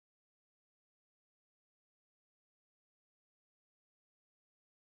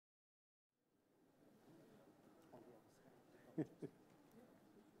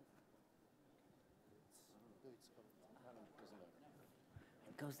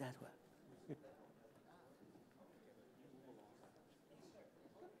goes that way.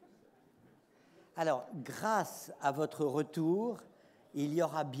 Alors, grâce à votre retour, il y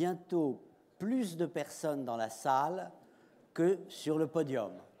aura bientôt plus de personnes dans la salle que sur le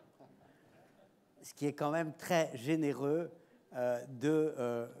podium, ce qui est quand même très généreux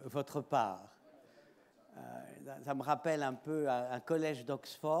de votre part. Ça me rappelle un peu un collège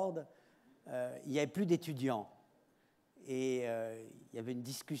d'Oxford. Il n'y avait plus d'étudiants et il y avait une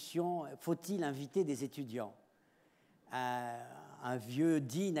discussion, faut-il inviter des étudiants? Un vieux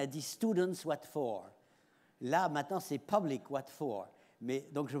dean a dit « Students, what for ?» Là, maintenant, c'est « Public, what for ?» Mais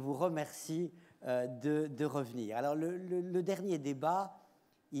donc, je vous remercie de revenir. Alors, le dernier débat,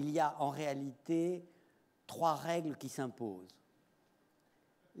 il y a en réalité 3 règles qui s'imposent.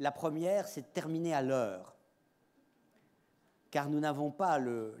 La première, c'est de terminer à l'heure, car nous n'avons pas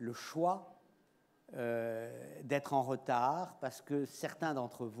le choix d'être en retard, parce que certains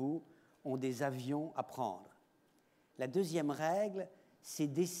d'entre vous ont des avions à prendre. La deuxième règle, c'est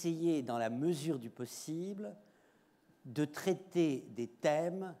d'essayer, dans la mesure du possible, de traiter des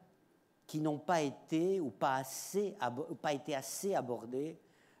thèmes qui n'ont pas été ou pas été assez abordés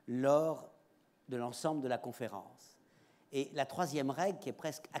lors de l'ensemble de la conférence. Et la troisième règle, qui est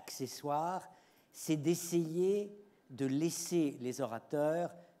presque accessoire, c'est d'essayer de laisser les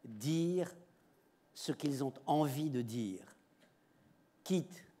orateurs dire ce qu'ils ont envie de dire,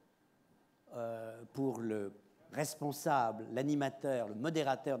 quitte pour le responsable, l'animateur, le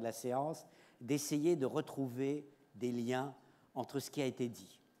modérateur de la séance, d'essayer de retrouver des liens entre ce qui a été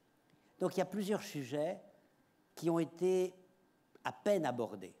dit. Donc il y a plusieurs sujets qui ont été à peine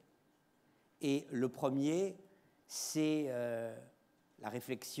abordés. Et le premier, c'est la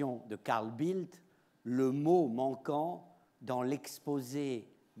réflexion de Carl Bildt, le mot manquant dans l'exposé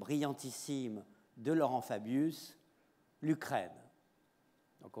brillantissime de Laurent Fabius, l'Ukraine.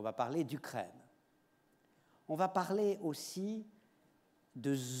 Donc on va parler d'Ukraine. On va parler aussi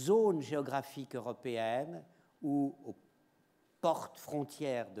de zones géographiques européennes ou aux portes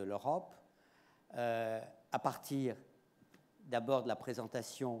frontières de l'Europe, à partir d'abord de la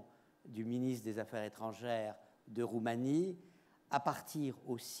présentation du ministre des Affaires étrangères de Roumanie, à partir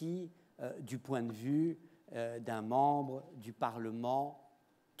aussi du point de vue d'un membre du Parlement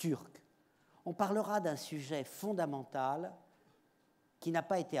turc. On parlera d'un sujet fondamental qui n'a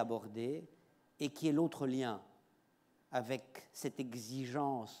pas été abordé et qui est l'autre lien avec cette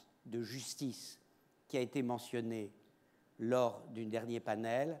exigence de justice qui a été mentionnée lors du dernier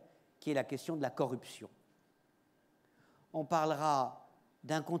panel, qui est la question de la corruption. On parlera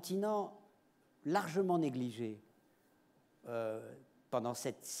d'un continent largement négligé pendant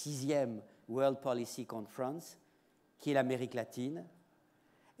cette 6e World Policy Conference, qui est l'Amérique latine.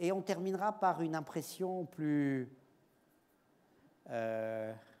 Et on terminera par une impression plus,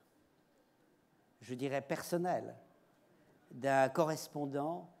 je dirais, personnelle, d'un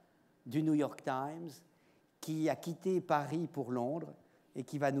correspondant du New York Times qui a quitté Paris pour Londres et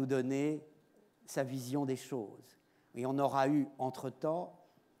qui va nous donner sa vision des choses. Et on aura eu, entre-temps,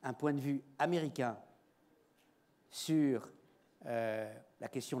 un point de vue américain sur la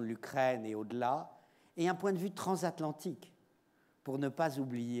question de l'Ukraine et au-delà, et un point de vue transatlantique, pour ne pas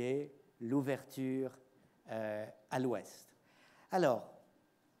oublier l'ouverture à l'Ouest. Alors,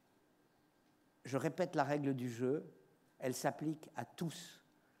 je répète la règle du jeu, elle s'applique à tous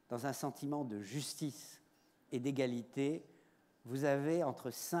dans un sentiment de justice et d'égalité. Vous avez entre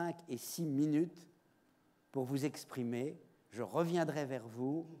 5 et 6 minutes pour vous exprimer. Je reviendrai vers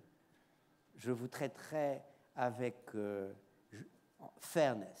vous. Je vous traiterai avec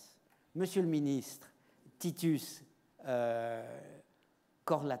fairness. Monsieur le ministre Titus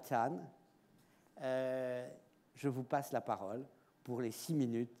Korlatan, je vous passe la parole pour les 6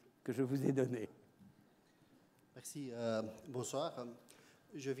 minutes que je vous ai données. Merci. Bonsoir.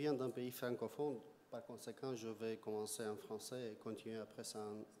 Je viens d'un pays francophone. Par conséquent, je vais commencer en français et continuer après ça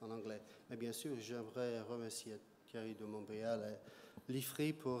en anglais. Mais bien sûr, j'aimerais remercier Thierry de Montréal et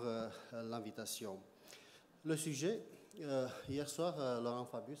l'ifri pour l'invitation. Le sujet, hier soir, Laurent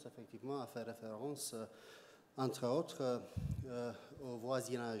Fabius, effectivement, a fait référence, entre autres, au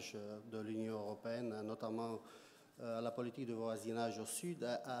voisinage de l'Union européenne, notamment à la politique de voisinage au sud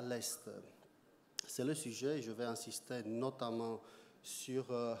et à l'est. C'est le sujet, je vais insister notamment sur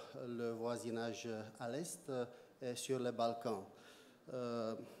le voisinage à l'est et sur les Balkans.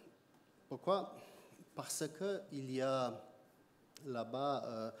 Pourquoi? Parce qu'il y a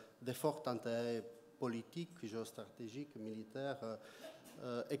là-bas de forts intérêts politiques, géostratégiques, militaires,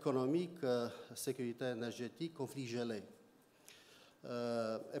 économiques, sécurité énergétique, conflits gelés.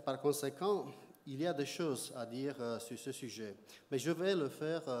 Et par conséquent, il y a des choses à dire sur ce sujet, mais je vais le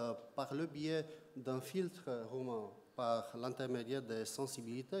faire par le biais d'un filtre roumain, par l'intermédiaire des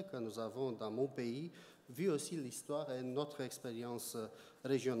sensibilités que nous avons dans mon pays, vu aussi l'histoire et notre expérience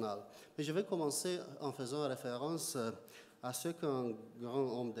régionale. Mais je vais commencer en faisant référence à ce qu'un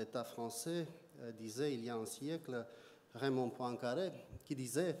grand homme d'État français disait il y a un siècle, Raymond Poincaré, qui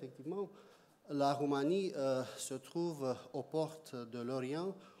disait effectivement la Roumanie se trouve aux portes de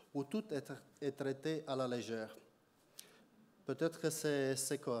l'Orient où tout est traité à la légère. Peut-être que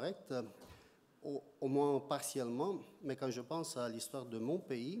c'est correct, au moins partiellement, mais quand je pense à l'histoire de mon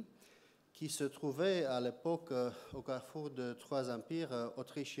pays, qui se trouvait à l'époque au carrefour de trois empires,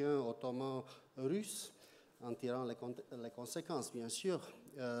 autrichiens, ottomans, russes, en tirant les conséquences, bien sûr,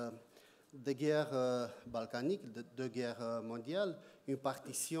 des guerres balkaniques, deux guerres mondiales, une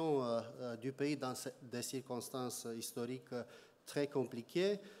partition du pays dans des circonstances historiques très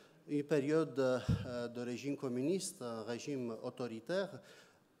compliquées, une période de régime communiste, un régime autoritaire.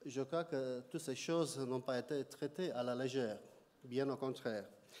 Je crois que toutes ces choses n'ont pas été traitées à la légère, bien au contraire.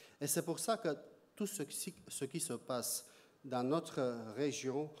 Et c'est pour ça que tout ce qui se passe dans notre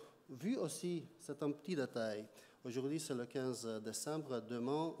région, vu aussi, c'est un petit détail. Aujourd'hui, c'est le 15 décembre.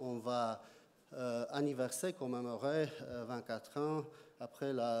 Demain, on va anniverser, commémorer 24 ans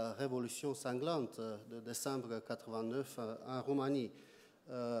après la révolution sanglante de décembre 89 en Roumanie.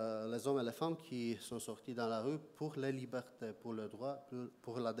 Les hommes et les femmes qui sont sortis dans la rue pour les libertés, pour le droit,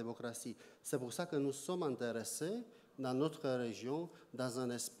 pour la démocratie. C'est pour ça que nous sommes intéressés dans notre région, dans un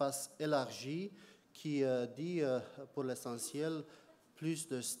espace élargi qui dit pour l'essentiel plus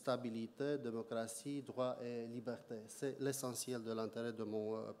de stabilité, démocratie, droit et liberté. C'est l'essentiel de l'intérêt de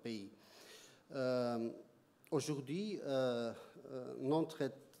mon pays. Aujourd'hui,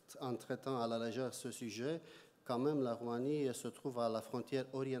 en traitant à la légère ce sujet, quand même la Roumanie se trouve à la frontière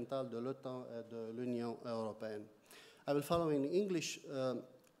orientale de l'OTAN et de l'Union européenne. I will follow in English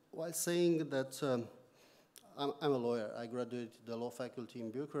while saying that I'm a lawyer. I graduated the law faculty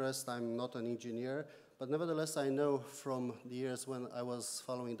in Bucharest. I'm not an engineer, but nevertheless I know from the years when I was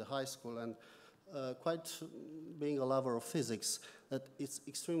following the high school and quite being a lover of physics, that it's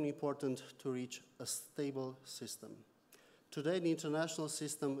extremely important to reach a stable system. Today the international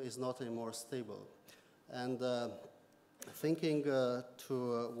system is not anymore stable. And thinking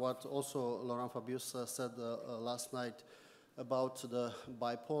to what also Laurent Fabius said last night about the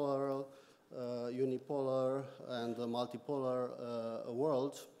bipolar, unipolar, and the multipolar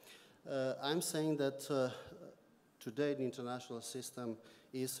world, I'm saying that today the international system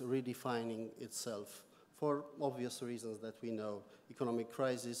is redefining itself for obvious reasons that we know: economic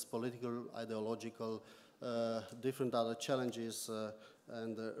crisis, political, ideological, different other challenges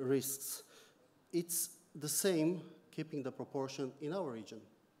and risks. It's the same, keeping the proportion in our region.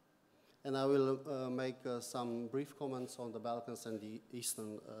 And I will make some brief comments on the Balkans and the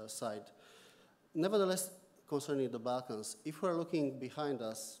eastern side. Nevertheless, concerning the Balkans, if we're looking behind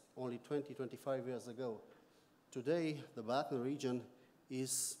us only 20, 25 years ago, today the Balkan region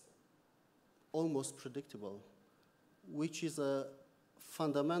is almost predictable, which is a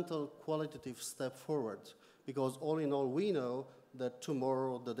fundamental qualitative step forward, because all in all we know that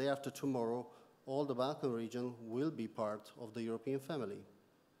tomorrow, the day after tomorrow, all the Balkan region will be part of the European family,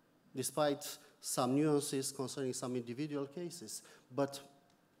 despite some nuances concerning some individual cases. But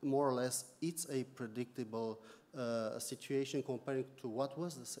more or less, it's a predictable situation comparing to what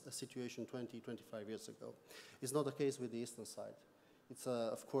was the situation 20, 25 years ago. It's not the case with the eastern side. It's,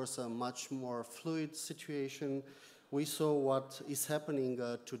 of course, a much more fluid situation. We saw what is happening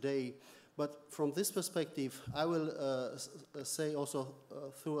today. But from this perspective, I will say also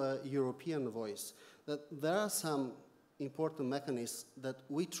through a European voice that there are some important mechanisms that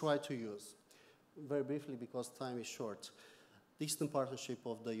we try to use. Very briefly, because time is short. The Eastern Partnership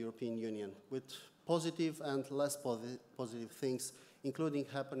of the European Union, with positive and less positive things, including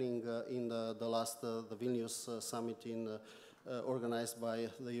happening in the last the Vilnius summit organized by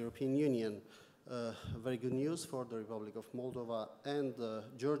the European Union. Very good news for the Republic of Moldova and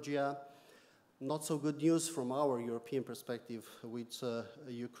Georgia. Not so good news from our European perspective with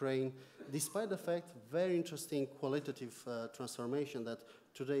Ukraine, despite the fact, very interesting qualitative transformation that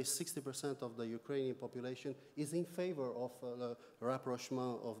today 60% of the Ukrainian population is in favor of the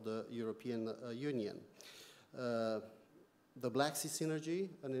rapprochement of the European Union. The Black Sea Synergy,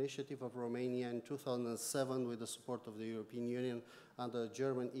 an initiative of Romania in 2007 with the support of the European Union under the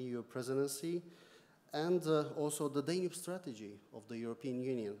German EU presidency, and also the Danube strategy of the European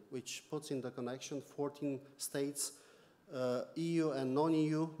Union, which puts in the connection 14 states, EU and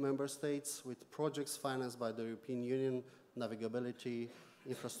non-EU member states, with projects financed by the European Union, navigability,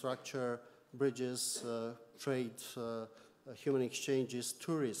 infrastructure, bridges, trade, human exchanges,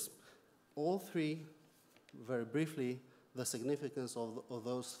 tourism. All three, very briefly, the significance of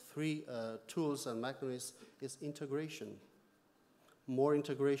those three tools and mechanisms is integration. More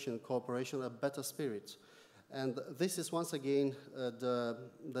integration, cooperation, a better spirit. And this is once again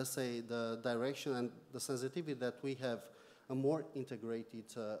let's say, the direction and the sensitivity that we have a more integrated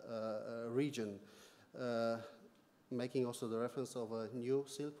region, making also the reference of a new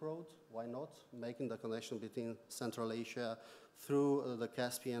Silk Road. Why not? Making the connection between Central Asia through the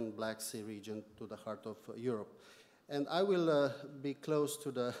Caspian Black Sea region to the heart of Europe. And I will be close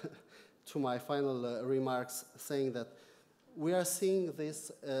to, to my final remarks, saying that we are seeing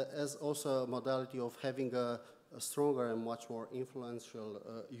this as also a modality of having a stronger and much more influential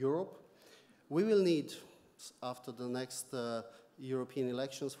Europe. We will need, after the next European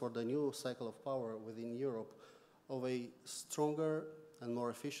elections for the new cycle of power within Europe, of a stronger and more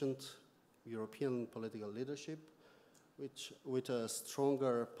efficient European political leadership, with a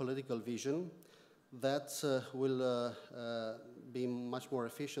stronger political vision that will be much more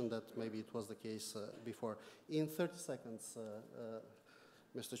efficient than maybe it was the case before. In 30 seconds,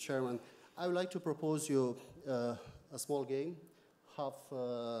 Mr. Chairman, I would like to propose you a small game, half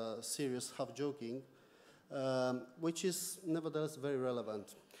serious, half joking, which is nevertheless very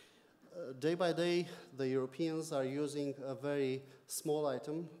relevant. Day by day, the Europeans are using a very small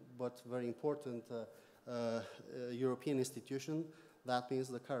item, but very important European institution. That means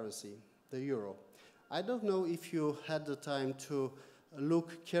the currency, the euro. I don't know if you had the time to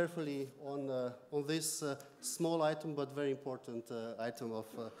look carefully on this small item, but very important item of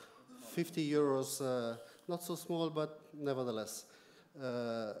 50 euros, not so small, but nevertheless.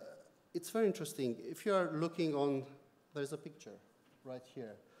 It's very interesting. If you are looking on, there's a picture right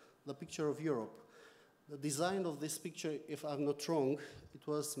here, the picture of Europe. The design of this picture, if I'm not wrong, it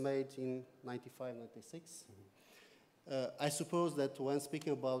was made in 95, 96. I suppose that when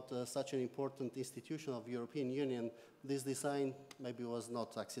speaking about such an important institution of European Union, this design maybe was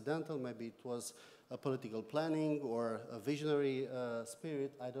not accidental, maybe it was a political planning or a visionary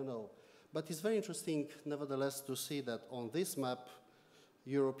spirit, I don't know. But it's very interesting, nevertheless, to see that on this map,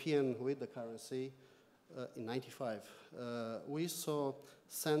 European with the currency, in 95, we saw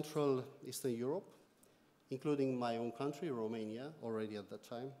Central Eastern Europe, including my own country, Romania, already at that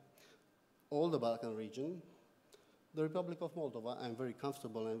time, all the Balkan region, the Republic of Moldova. I'm very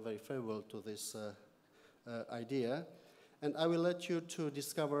comfortable and very favorable to this idea. And I will let you to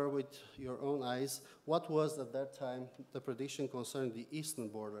discover with your own eyes what was at that time the prediction concerning the eastern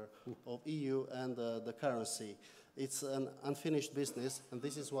border of EU and the currency. It's an unfinished business, and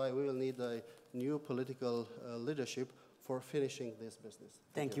this is why we will need a new political leadership for finishing this business.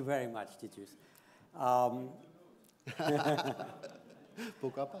 Thank you very much, Titus.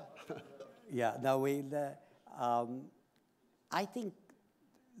 Yeah, now I think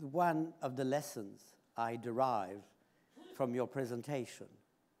one of the lessons I derive from your presentation,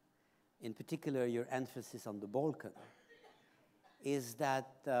 in particular your emphasis on the Balkan, is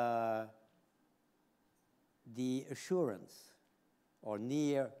that the assurance, or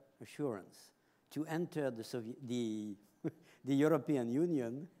near assurance, to enter the European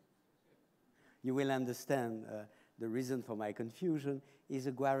Union, you will understand the reason for my confusion, is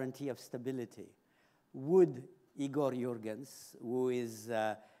a guarantee of stability. Would Igor Jurgens, who is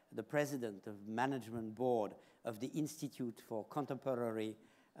the president of management board of the Institute for Contemporary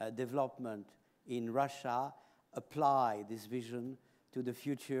Development in Russia, apply this vision to the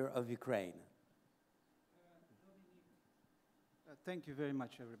future of Ukraine? Thank you very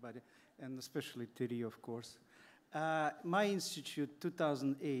much, everybody, and especially Thierry, of course. My institute,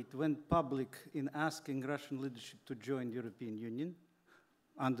 2008, went public in asking Russian leadership to join the European Union,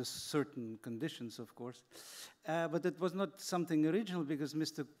 under certain conditions, of course. But it was not something original, because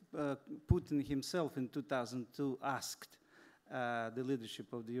Mr. Putin himself in 2002 asked the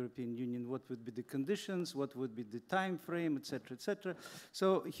leadership of the European Union what would be the conditions, what would be the time frame, etc., etc.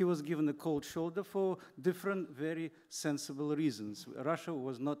 So he was given a cold shoulder for different, very sensible reasons. Russia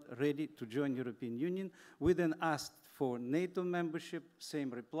was not ready to join European Union. We then asked for NATO membership, same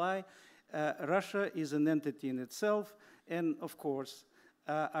reply. Russia is an entity in itself, and of course,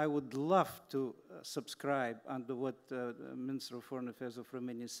 I would love to subscribe under what Minister of Foreign Affairs of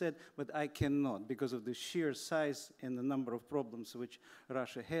Romania said, but I cannot because of the sheer size and the number of problems which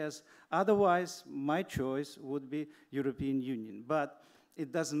Russia has. Otherwise, my choice would be European Union. But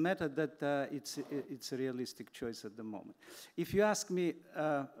it doesn't matter that it's a realistic choice at the moment. If you ask me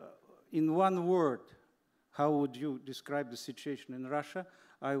in one word, how would you describe the situation in Russia?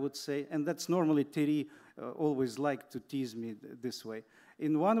 I would say, and that's normally Thierry always liked to tease me this way,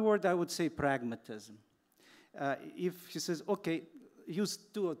 In one word, I would say pragmatism. If he says, okay, use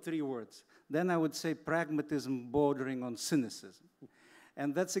 2 or 3 words, then I would say pragmatism bordering on cynicism.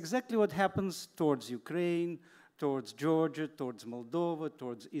 And that's exactly what happens towards Ukraine, towards Georgia, towards Moldova,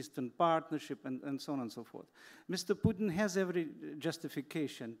 towards Eastern Partnership, and so on and so forth. Mr. Putin has every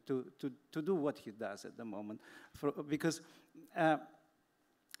justification to do what he does at the moment, because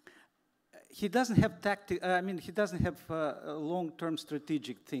he doesn't have he doesn't have long-term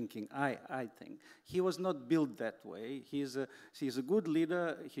strategic thinking, I think. He was not built that way. He's a good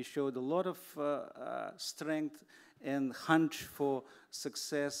leader. He showed a lot of strength and hunch for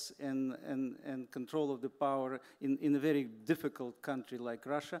success and control of the power in a very difficult country like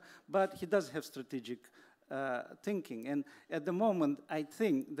Russia, but he does have strategic thinking. And at the moment, I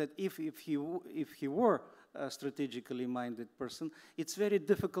think that if he were a strategically minded person, it's very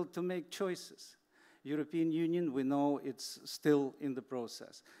difficult to make choices. European Union, we know it's still in the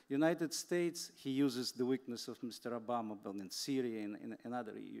process. United States, he uses the weakness of Mr. Obama in Syria and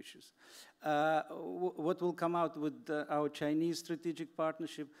other issues. What will come out with our Chinese strategic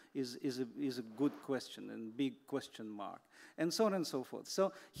partnership is a good question and big question mark, and so on and so forth.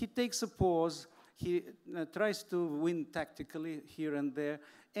 So he takes a pause, he tries to win tactically here and there,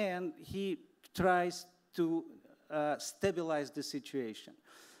 and he tries to stabilize the situation.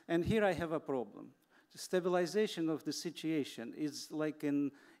 And here I have a problem. The stabilization of the situation is like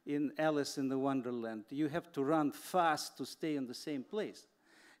in Alice in the Wonderland. You have to run fast to stay in the same place.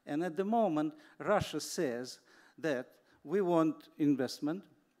 And at the moment, Russia says that we want investment,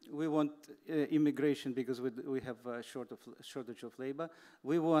 we want immigration because we have a shortage of labor,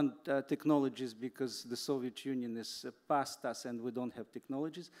 we want technologies because the Soviet Union is past us and we don't have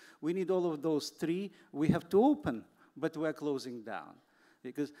technologies. We need all of those 3. We have to open, but we're closing down.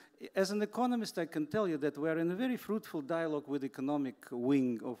 Because as an economist, I can tell you that we're in a very fruitful dialogue with the economic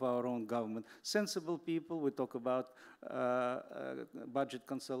wing of our own government. Sensible people, we talk about budget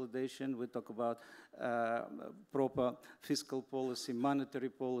consolidation, we talk about proper fiscal policy, monetary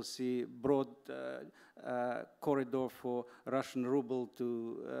policy, broad corridor for Russian ruble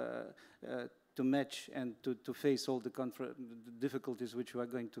to match and to face all the difficulties which we are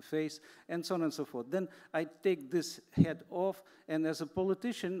going to face, and so on and so forth. Then I take this head off, and as a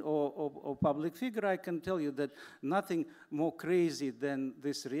politician or public figure, I can tell you that nothing more crazy than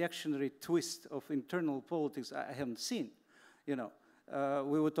this reactionary twist of internal politics I haven't seen. You know,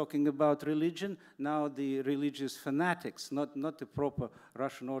 we were talking about religion, now the religious fanatics, not the proper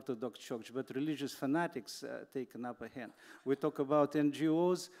Russian Orthodox Church, but religious fanatics take an upper hand. We talk about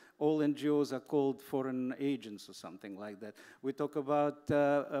NGOs, all NGOs are called foreign agents or something like that. We talk about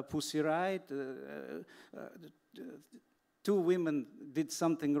Pussy Riot, 2 women did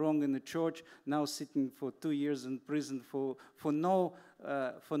something wrong in the church, now sitting for 2 years in prison for no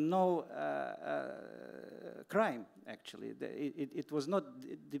crime, actually. It was not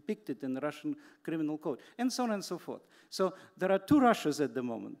depicted in the Russian criminal code, and so on and so forth. So there are 2 Russias at the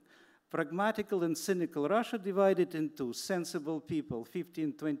moment. Pragmatical and cynical Russia divided into sensible people,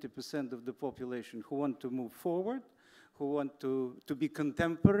 15–20% of the population who want to move forward, who want to be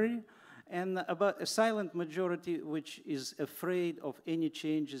contemporary, and about a silent majority which is afraid of any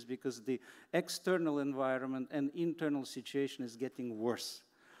changes because the external environment and internal situation is getting worse.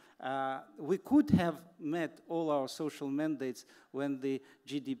 We could have met all our social mandates when the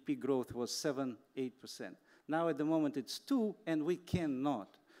GDP growth was 7–8%. Now at the moment it's 2%, and we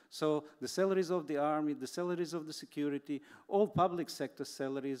cannot. So the salaries of the army, the salaries of the security, all public sector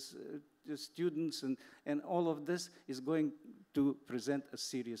salaries, the students, and all of this is going to present a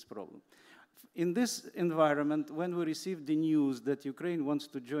serious problem. In this environment, when we received the news that Ukraine wants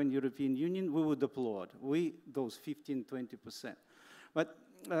to join the European Union, we would applaud. We, those 15–20%. But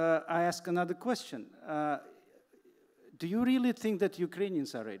I ask another question. Do you really think that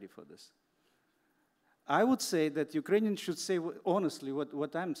Ukrainians are ready for this? I would say that Ukrainians should say honestly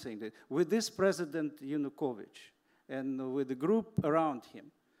what I'm saying. That with this President Yanukovych and with the group around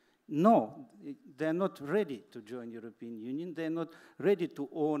him, no, they're not ready to join the European Union. They're not ready to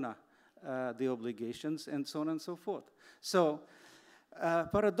honor the obligations, and so on and so forth. So,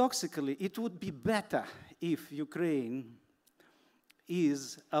 paradoxically, it would be better if Ukraine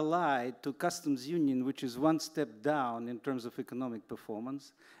is allied to customs union, which is 1 step down in terms of economic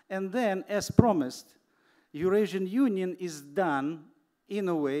performance, and then, as promised, Eurasian Union is done in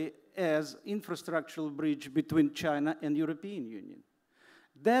a way as infrastructural bridge between China and European Union.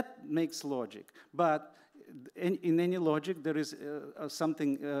 That makes logic, but in any logic there is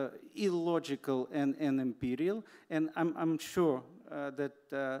something illogical and imperial, and I'm sure that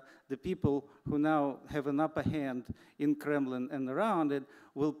the people who now have an upper hand in Kremlin and around it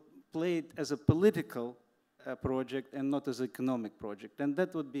will play it as a political project and not as an economic project, and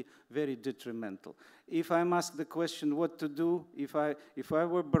that would be very detrimental. If I'm asked the question what to do, if I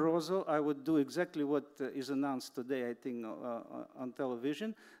were Barroso, I would do exactly what is announced today, I think, on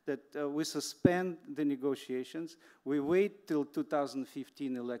television, that we suspend the negotiations, we wait till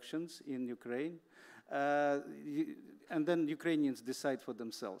 2015 elections in Ukraine, and then Ukrainians decide for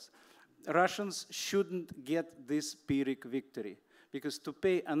themselves. Russians shouldn't get this Pyrrhic victory, because to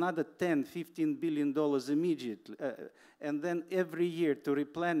pay another $10–15 billion immediately, and then every year to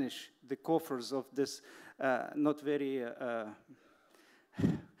replenish the coffers of this not very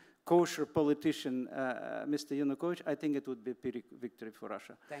kosher politician, Mr. Yanukovych, I think it would be a Pyrrhic victory for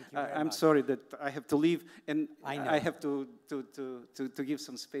Russia. Thank you very I'm much. sorry that I have to leave, and I have to give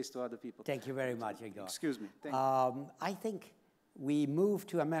some space to other people. Thank you very much, Igor. Excuse me. Thank you. I think we move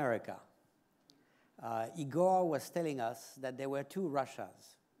to America. Igor was telling us that there were two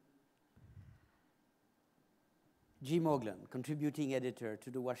Russias. Jim Oglen, contributing editor to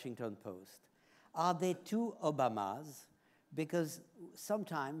the Washington Post. Are there two Obamas? Because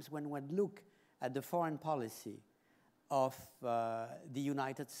sometimes when one look at the foreign policy of the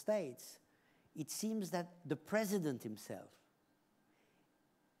United States, it seems that the president himself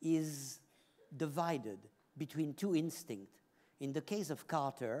is divided between two instincts. In the case of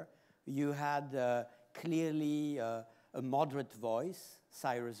Carter, you had clearly a moderate voice,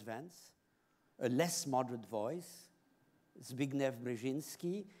 Cyrus Vance, a less moderate voice, Zbigniew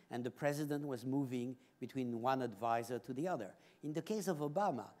Brzezinski, and the president was moving between one advisor to the other. In the case of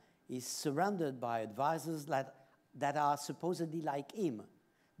Obama, he's surrounded by advisors that are supposedly like him.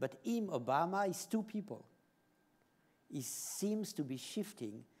 But him, Obama, is two people. He seems to be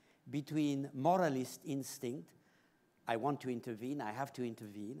shifting between moralist instinct, I want to intervene, I have to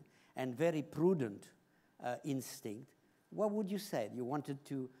intervene, and very prudent instinct. What would you say? You wanted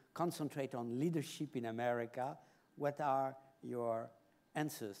to concentrate on leadership in America. What are your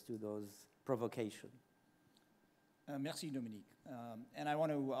answers to those provocations? Merci, Dominique. And I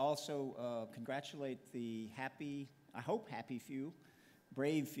want to also congratulate the happy, I hope happy few,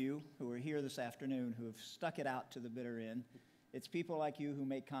 brave few who are here this afternoon who have stuck it out to the bitter end. It's people like you who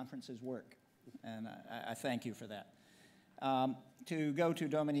make conferences work, and I thank you for that. To go to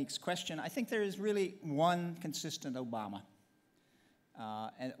Dominique's question, I think there is really one consistent Obama.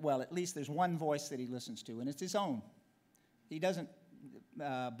 Well, at least there's one voice that he listens to, and it's his own. He doesn't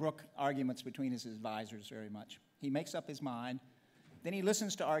brook arguments between his advisors very much. He makes up his mind. Then he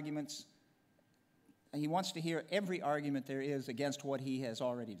listens to arguments. He wants to hear every argument there is against what he has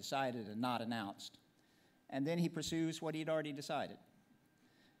already decided and not announced. And then he pursues what he'd already decided.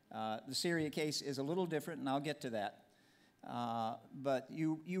 The Syria case is a little different, and I'll get to that. But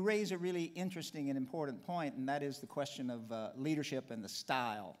you raise a really interesting and important point, and that is the question of leadership and the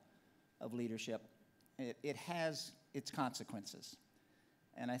style of leadership. It has its consequences.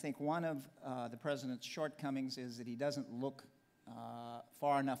 And I think one of the president's shortcomings is that he doesn't look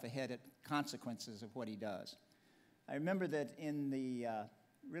far enough ahead at consequences of what he does. I remember that in the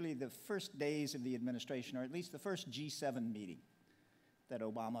really the first days of the administration, or at least the first G7 meeting that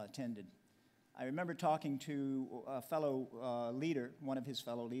Obama attended, I remember talking to a fellow leader, one of his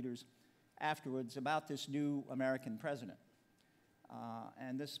fellow leaders, afterwards about this new American president.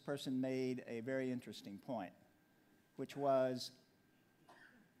 And this person made a very interesting point, which was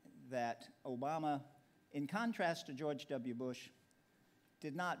that Obama, in contrast to George W. Bush,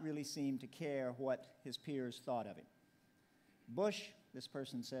 did not really seem to care what his peers thought of him. Bush, this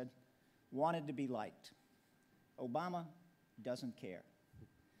person said, wanted to be liked. Obama doesn't care.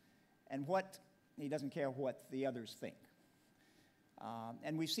 And he doesn't care what the others think.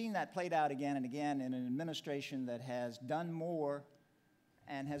 And we've seen that played out again and again in an administration that has done more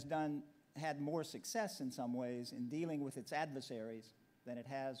and has had more success in some ways in dealing with its adversaries than it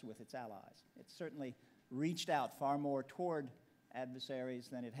has with its allies. It's certainly reached out far more toward adversaries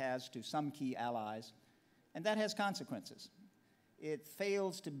than it has to some key allies, and that has consequences. It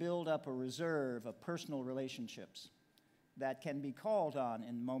fails to build up a reserve of personal relationships that can be called on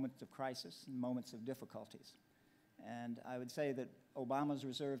in moments of crisis, in moments of difficulties. And I would say that Obama's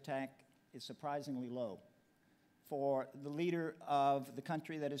reserve tank is surprisingly low for the leader of the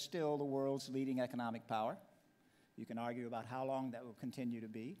country that is still the world's leading economic power. You can argue about how long that will continue to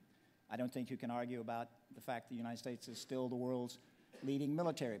be. I don't think you can argue about the fact that the United States is still the world's leading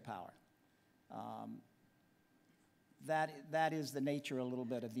military power. That is the nature a little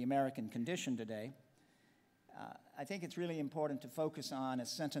bit of the American condition today. I think it's really important to focus on a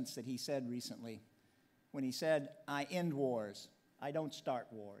sentence that he said recently when he said, "I end wars, I don't start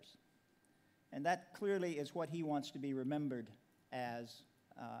wars. And that clearly is what he wants to be remembered as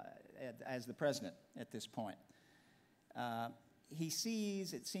the president at this point. He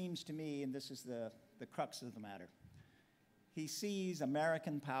sees, it seems to me, and this is the crux of the matter, he sees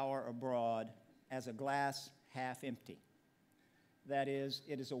American power abroad as a glass half empty. That is,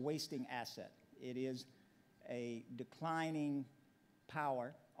 it is a wasting asset. It is a declining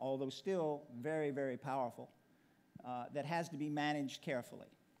power, although still very, very powerful, that has to be managed carefully.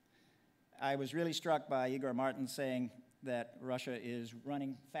 I was really struck by Igor Martin saying that Russia is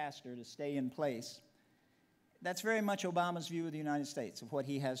running faster to stay in place. That's very much Obama's view of the United States, of what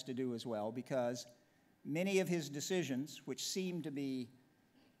he has to do as well, because many of his decisions, which seem to be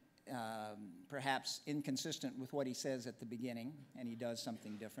perhaps inconsistent with what he says at the beginning, and he does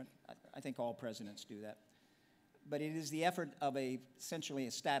something different. I think all presidents do that. But it is the effort of essentially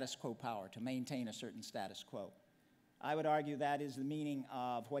a status quo power to maintain a certain status quo. I would argue that is the meaning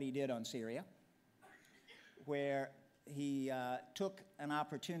of what he did on Syria, where he took an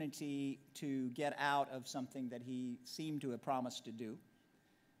opportunity to get out of something that he seemed to have promised to do,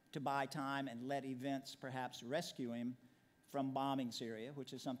 to buy time and let events perhaps rescue him from bombing Syria,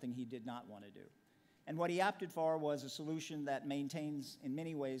 which is something he did not want to do. And what he opted for was a solution that maintains, in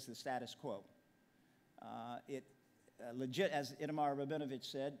many ways, the status quo. As Itamar Rabinovich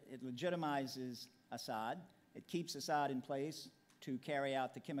said, it legitimizes Assad. It keeps Assad in place to carry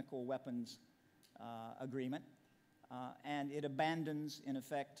out the chemical weapons agreement. And it abandons, in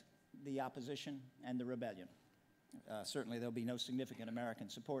effect, the opposition and the rebellion. Certainly, there'll be no significant American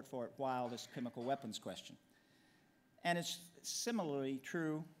support for it while this chemical weapons question. And it's similarly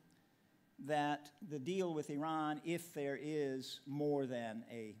true that the deal with Iran, if there is more than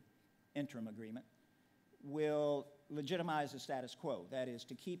an interim agreement, will legitimize the status quo. That is,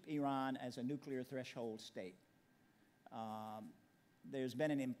 to keep Iran as a nuclear threshold state. There's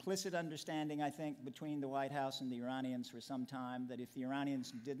been an implicit understanding, I think, between the White House and the Iranians for some time that if the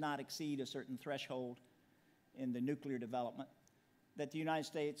Iranians did not exceed a certain threshold in the nuclear development, that the United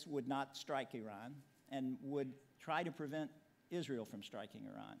States would not strike Iran and would try to prevent Israel from striking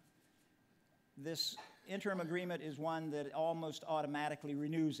Iran. This interim agreement is one that almost automatically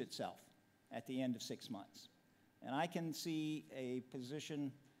renews itself at the end of 6 months. And I can see a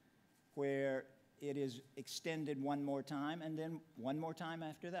position where it is extended one more time and then one more time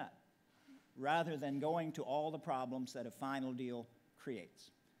after that, rather than going to all the problems that a final deal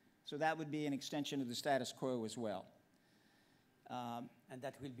creates. So that would be an extension of the status quo as well. And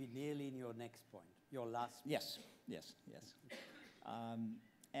that will be nearly in your next point, your last point. Yes, yes, yes.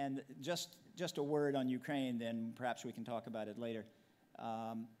 And just a word on Ukraine, then perhaps we can talk about it later.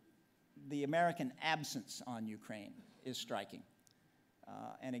 The American absence on Ukraine is striking.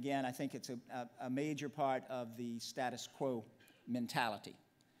 And again, I think it's a major part of the status quo mentality.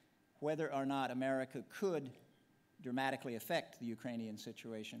 Whether or not America could dramatically affect the Ukrainian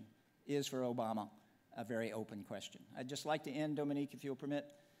situation is, for Obama, a very open question. I'd just like to end, Dominique, if you'll permit,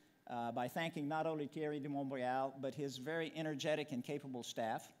 by thanking not only Thierry de Montbrial, but his very energetic and capable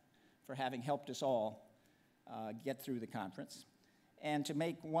staff for having helped us all get through the conference. And to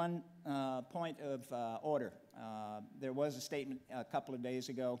make one point of order, there was a statement a couple of days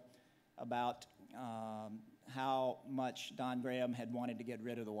ago about how much Don Graham had wanted to get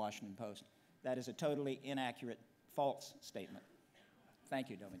rid of the Washington Post. That is a totally inaccurate, false statement. Thank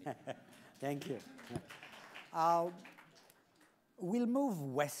you, Dominique. Thank you. We'll move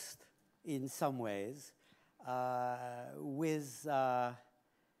west in some ways with a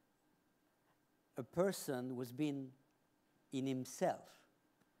person who's been in himself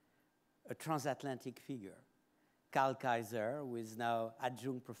a transatlantic figure. Karl Kaiser, who is now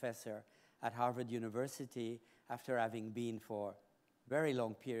adjunct professor at Harvard University after having been for a very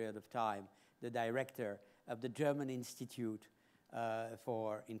long period of time the director of the German Institute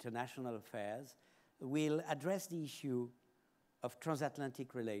for International Affairs, will address the issue of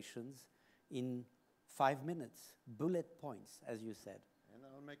transatlantic relations in 5 minutes, bullet points, as you said. And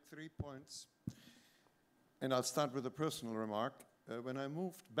I'll make 3 points. And I'll start with a personal remark. When I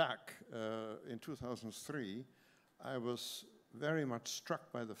moved back in 2003, I was very much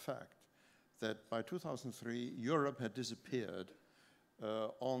struck by the fact that by 2003, Europe had disappeared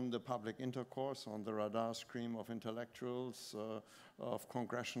on the public intercourse, on the radar screen of intellectuals, of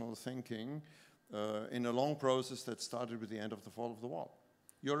congressional thinking, in a long process that started with the end of the fall of the wall.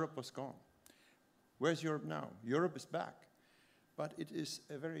 Europe was gone. Where's Europe now? Europe is back. But it is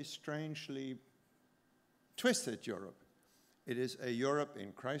a very strangely twisted Europe. It is a Europe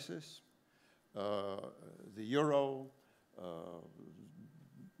in crisis. The euro,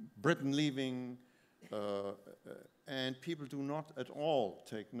 Britain leaving, And people do not at all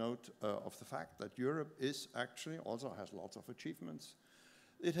take note of the fact that Europe is actually also has lots of achievements.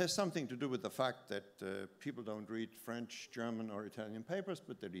 It has something to do with the fact that people don't read French, German, or Italian papers,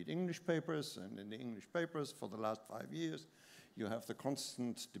 but they read English papers, and in the English papers for the last 5 years, you have the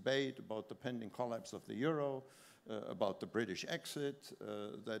constant debate about the pending collapse of the euro, about the British exit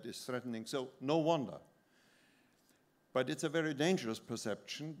that is threatening, so no wonder. But it's a very dangerous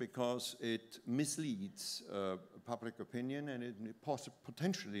perception because it misleads public opinion and it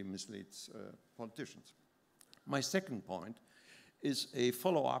potentially misleads politicians. My second point is a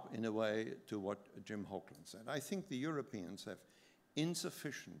follow-up in a way to what Jim Hoagland said. I think the Europeans have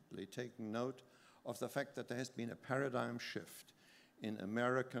insufficiently taken note of the fact that there has been a paradigm shift in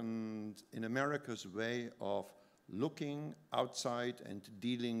America's way of looking outside and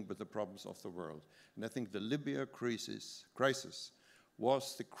dealing with the problems of the world. And I think the Libya crisis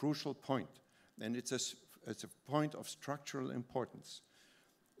was the crucial point, and it's a point of structural importance.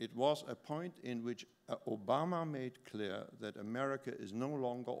 It was a point in which Obama made clear that America is no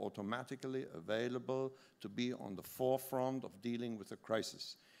longer automatically available to be on the forefront of dealing with the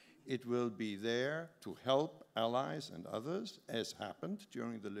crisis. It will be there to help allies and others, as happened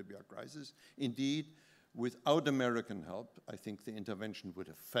during the Libya crisis. Indeed, without American help, I think the intervention would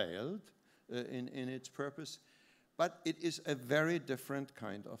have failed in its purpose. But it is a very different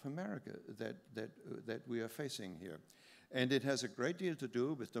kind of America that we are facing here. And it has a great deal to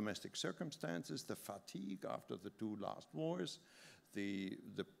do with domestic circumstances, the fatigue after the 2 last wars, the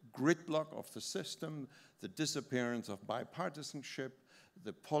gridlock of the system, the disappearance of bipartisanship,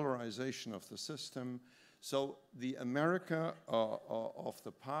 the polarization of the system. So the America of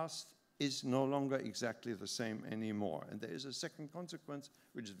the past is no longer exactly the same anymore. And there is a second consequence,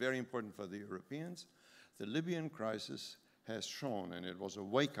 which is very important for the Europeans. The Libyan crisis has shown, and it was a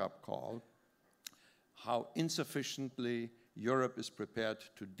wake-up call, how insufficiently Europe is prepared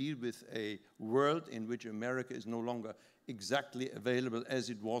to deal with a world in which America is no longer exactly available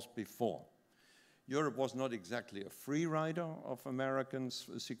as it was before. Europe was not exactly a free rider of American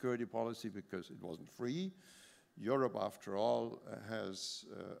security policy because it wasn't free. Europe, after all, has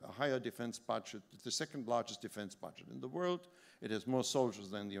a higher defense budget, the second largest defense budget in the world. It has more soldiers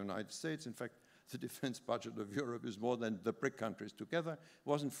than the United States. In fact, the defense budget of Europe is more than the BRIC countries together. It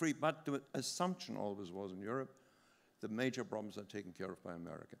wasn't free, but the assumption always was in Europe, the major problems are taken care of by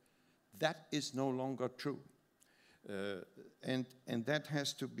America. That is no longer true. And that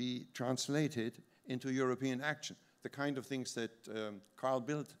has to be translated into European action, the kind of things that Carl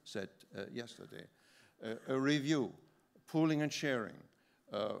Bildt said yesterday. A review, pooling and sharing,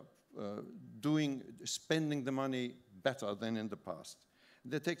 spending the money better than in the past.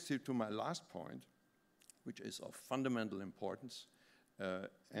 That takes you to my last point, which is of fundamental importance,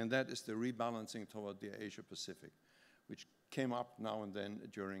 and that is the rebalancing toward the Asia-Pacific, which came up now and then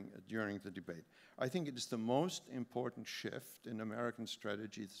during the debate. I think it is the most important shift in American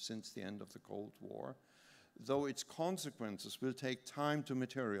strategy since the end of the Cold War, though its consequences will take time to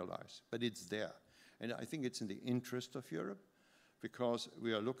materialize, but it's there. And I think it's in the interest of Europe, because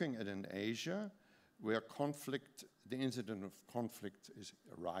we are looking at an Asia where the incidence of conflict is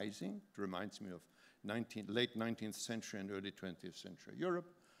rising. It reminds me of late 19th century and early 20th century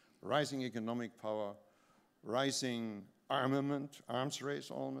Europe, rising economic power, rising armament, arms race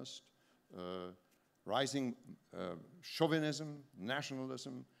almost, rising chauvinism,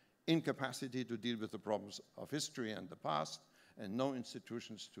 nationalism, incapacity to deal with the problems of history and the past, and no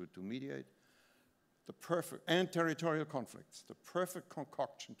institutions to mediate. And territorial conflicts, the perfect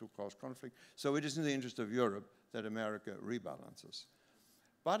concoction to cause conflict. So it is in the interest of Europe that America rebalances.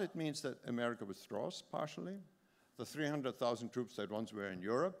 But it means that America withdraws partially. The 300,000 troops that once were in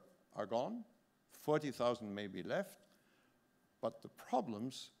Europe are gone. 40,000 may be left. But the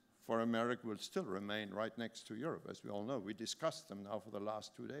problems for America will still remain right next to Europe, as we all know. We discussed them now for the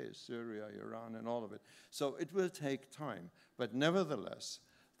last 2 days, Syria, Iran, and all of it. So it will take time. But nevertheless,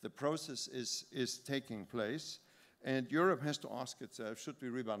 the process is taking place, and Europe has to ask itself, should we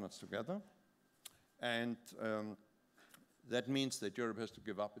rebalance together? And that means that Europe has to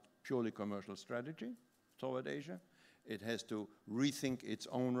give up its purely commercial strategy toward Asia. It has to rethink its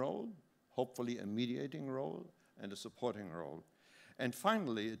own role, hopefully a mediating role and a supporting role. And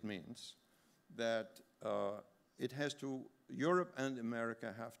finally, it means that Europe and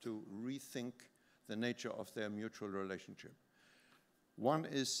America have to rethink the nature of their mutual relationship. One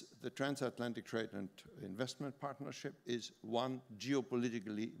is the Transatlantic Trade and Investment Partnership is one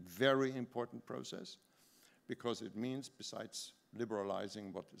geopolitically very important process, because it means, besides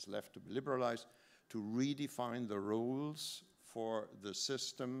liberalizing what is left to be liberalized, to redefine the rules for the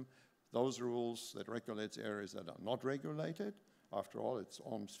system those rules that regulates areas that are not regulated. After all, it's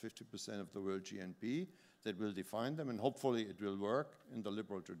almost 50% of the world GNP that will define them, and hopefully it will work in the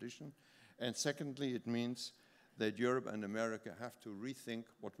liberal tradition. And secondly, it means that Europe and America have to rethink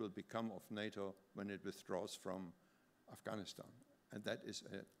what will become of NATO when it withdraws from Afghanistan. And that is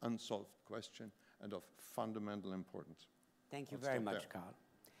an unsolved question and of fundamental importance. Thank you very much, Carl.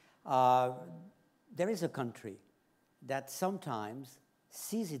 There is a country that sometimes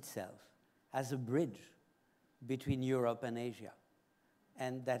sees itself as a bridge between Europe and Asia,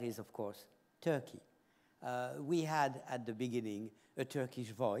 and that is, of course, Turkey. We had, at the beginning, a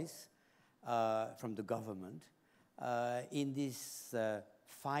Turkish voice from the government. In this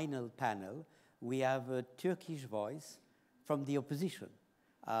final panel, we have a Turkish voice from the opposition,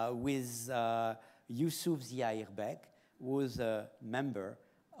 with Yusuf Ziya-Irbek, who is a member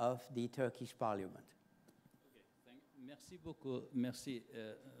of the Turkish parliament. Merci beaucoup. Merci,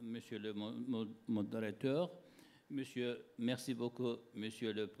 Monsieur le modérateur. Merci beaucoup,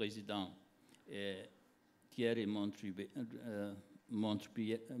 Monsieur le Président Thierry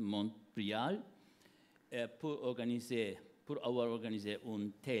Montbrial, pour avoir organisé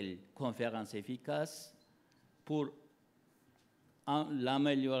une telle conférence efficace pour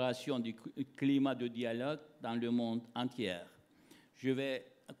l'amélioration du climat de dialogue dans le monde entier. Je vais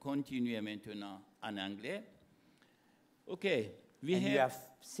continuer maintenant en anglais. Okay. You have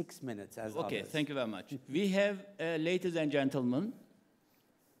 6 minutes as okay, others. Thank you very much. We have, ladies and gentlemen,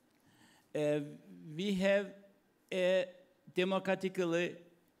 we have a democratically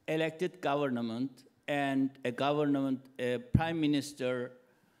elected government and a prime minister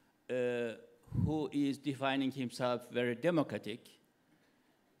who is defining himself very democratic.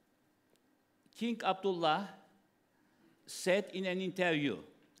 King Abdullah said in an interview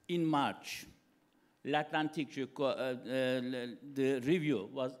in March, L'Atlantic, the review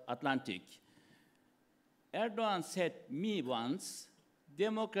was Atlantic. Erdogan said me once,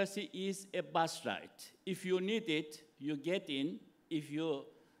 democracy is a bus ride. If you need it, you get in. If you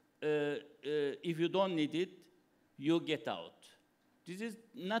don't need it, you get out. This is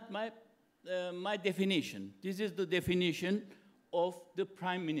not my definition. This is the definition of the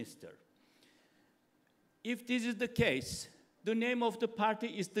prime minister. If this is the case, the name of the party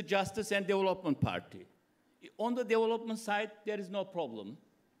is the Justice and Development Party. On the development side, there is no problem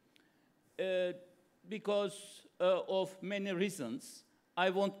because of many reasons.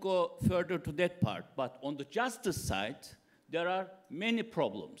 I won't go further to that part, but on the justice side, there are many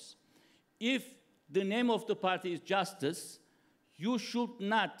problems. If the name of the party is Justice, you should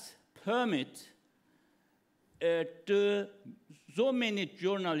not permit so many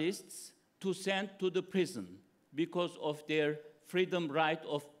journalists to send to the prison because of their freedom right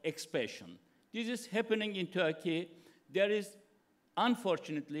of expression. This is happening in Turkey. There is,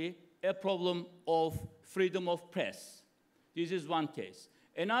 unfortunately, a problem of freedom of press. This is one case.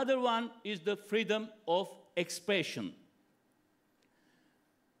 Another one is the freedom of expression.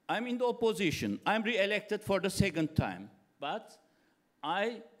 I'm in the opposition. I'm re-elected for the second time, but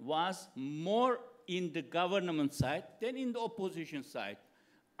I was more in the government side than in the opposition side.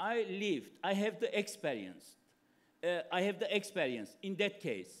 I lived, I have the experience. In that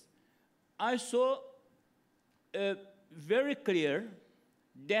case. I saw very clear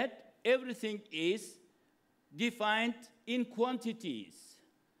that everything is defined in quantities.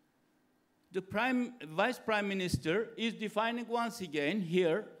 The Vice Prime Minister is defining once again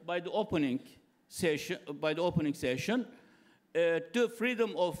here by the opening session, the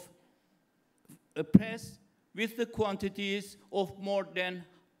freedom of press with the quantities of more than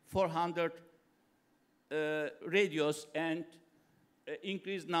 400 radios and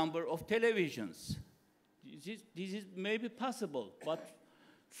increased number of televisions. This is maybe possible, but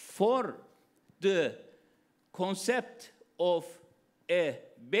for the concept of a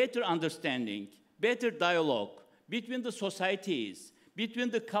better understanding, better dialogue between the societies, between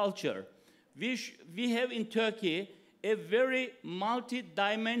the culture, we have in Turkey a very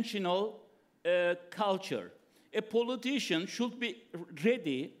multi-dimensional culture. A politician should be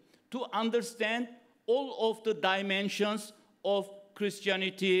ready to understand all of the dimensions of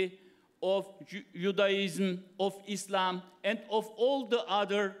Christianity, of Judaism, of Islam, and of all the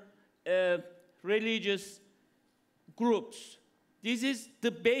other religious groups. This is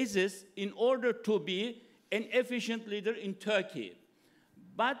the basis in order to be an efficient leader in Turkey.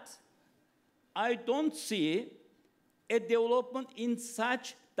 But I don't see a development in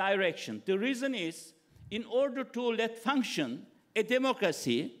such direction. The reason is, in order to let function a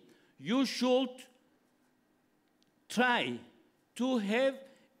democracy, you should try to have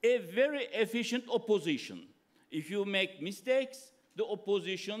a very efficient opposition. If you make mistakes, the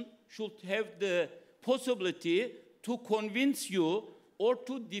opposition should have the possibility to convince you or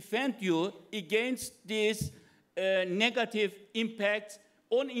to defend you against these negative impacts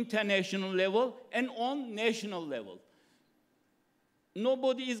on international level and on national level.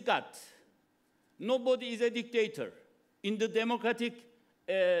 Nobody is God. Nobody is a dictator. In the democratic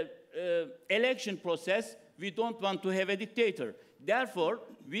election process, we don't want to have a dictator. Therefore,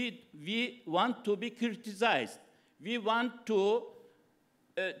 we want to be criticized. We want to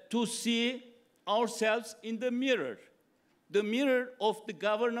see ourselves in the mirror. The mirror of the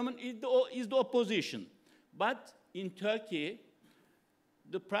government is the opposition. But in Turkey,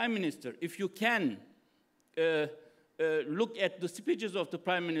 the prime minister, if you can look at the speeches of the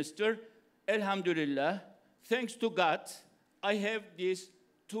prime minister, Alhamdulillah, thanks to God, I have these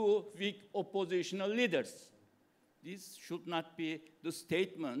two weak oppositional leaders. This should not be the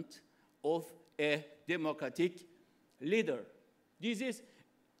statement of a democratic leader.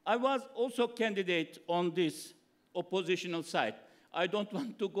 I was also candidate on this oppositional side. I don't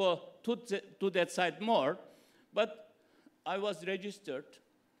want to go to that side more, but I was registered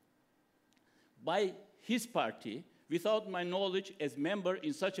by his party without my knowledge as member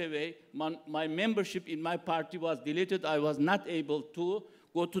in such a way. My membership in my party was deleted. I was not able to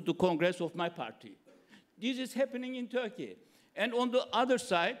go to the Congress of my party. This is happening in Turkey. And on the other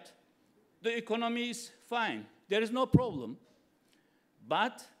side, the economy is fine. There is no problem.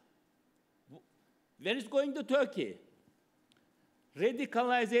 But where is going to Turkey?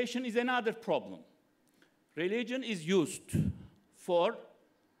 Radicalization is another problem. Religion is used for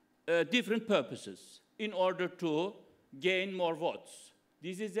different purposes in order to gain more votes.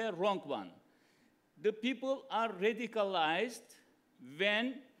 This is a wrong one. The people are radicalized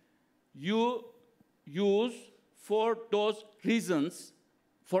when you use for those reasons,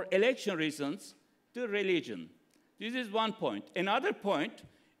 for election reasons, the religion. This is one point. Another point,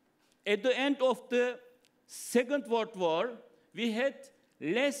 at the end of the Second World War, we had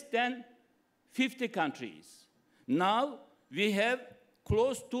less than 50 countries. Now we have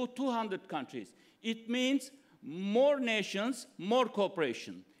close to 200 countries. It means more nations, more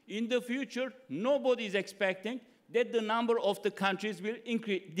cooperation. In the future, nobody is expecting that the number of the countries will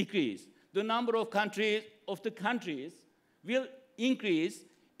decrease. The number of countries will increase.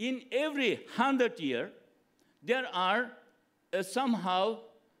 In every 100 years, there are somehow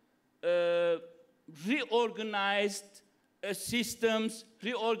reorganized systems,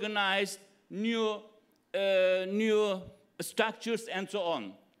 reorganized new structures, and so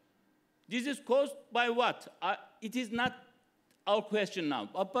on. This is caused by what? It is not our question now,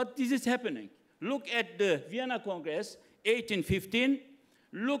 but this is happening. Look at the Vienna Congress, 1815.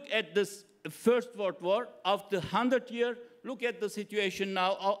 Look at the First World War after 100 years. Look at the situation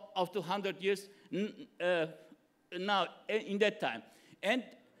now after 100 years now in that time. And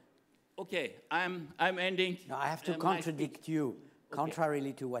okay, I'm ending. No, I have to contradict you. Okay.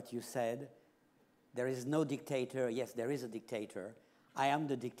 Contrarily to what you said, there is no dictator. Yes, there is a dictator. I am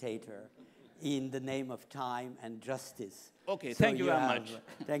the dictator in the name of time and justice. Okay, so thank you very much.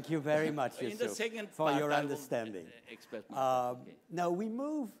 Thank you very much, Yusuf, in the second for part, your understanding. Okay. Now we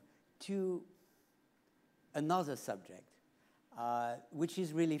move to another subject, which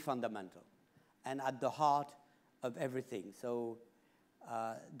is really fundamental and at the heart of everything. So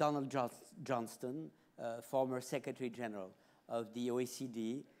Donald Johnston, former Secretary General of the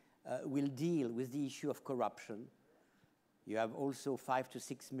OECD, will deal with the issue of corruption. You have also 5 to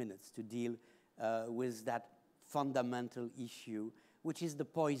 6 minutes to deal with that fundamental issue, which is the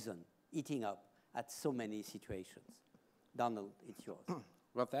poison eating up at so many situations. Donald, it's yours.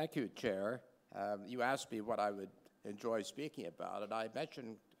 Well, thank you, Chair. You asked me what I would enjoy speaking about, and I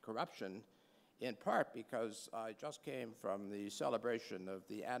mentioned corruption in part because I just came from the celebration of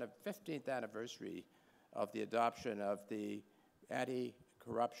the 15th anniversary of the adoption of the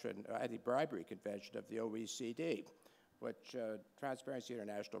Anti-Corruption, Anti-Bribery Convention of the OECD, which Transparency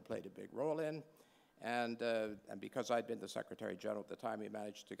International played a big role in. And because I'd been the Secretary General at the time, we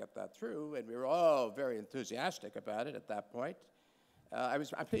managed to get that through, and we were all very enthusiastic about it at that point. I'm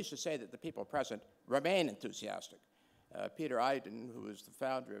pleased to say that the people present remain enthusiastic. Peter Iden, who is the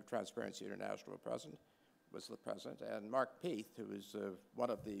founder of Transparency International, was the president, and Mark Peath, who is one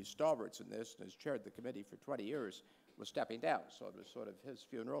of the stalwarts in this and has chaired the committee for 20 years, was stepping down. So it was sort of his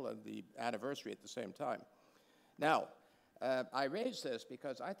funeral and the anniversary at the same time. Now, I raise this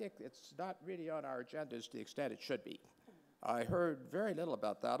because I think it's not really on our agendas to the extent it should be. I heard very little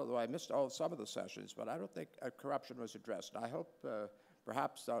about that, although I missed some of the sessions, but I don't think corruption was addressed. And I hope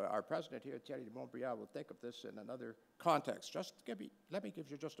perhaps our president here, Thierry de Montbrial, will think of this in another context. Let me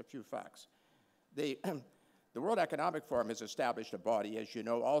give you just a few facts. The World Economic Forum has established a body, as you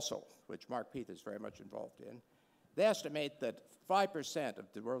know also, which Mark Peath is very much involved in. They estimate that 5% of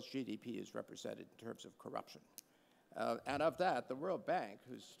the world's GDP is represented in terms of corruption. And of that, the World Bank,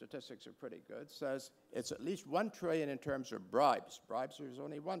 whose statistics are pretty good, says it's at least $1 trillion in terms of bribes. Bribes is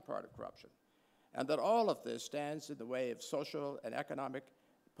only one part of corruption. And that all of this stands in the way of social and economic,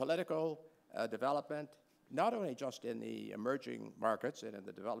 political development, not only just in the emerging markets and in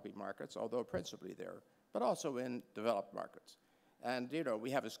the developing markets, although principally there, but also in developed markets. And, you know,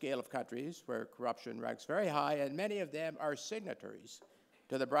 we have a scale of countries where corruption ranks very high, and many of them are signatories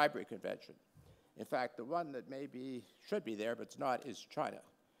to the Bribery Convention. In fact, the one that should be there, but it's not, is China.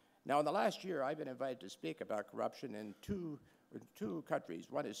 Now, in the last year, I've been invited to speak about corruption in two countries.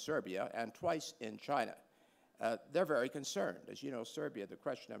 One is Serbia, and twice in China. They're very concerned. As you know, Serbia, the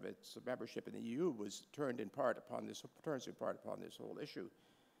question of its membership in the EU turns in part upon this whole issue.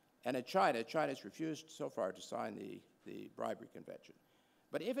 And in China, China's refused so far to sign the Bribery Convention.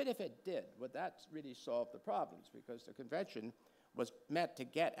 But even if it did, would that really solve the problems? Because the convention was meant to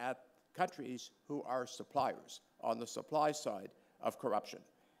get at countries who are suppliers on the supply side of corruption,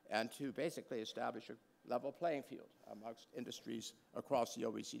 and to basically establish a level playing field amongst industries across the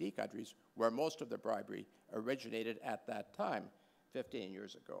OECD countries where most of the bribery originated at that time, 15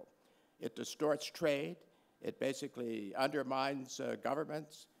 years ago. It distorts trade. It basically undermines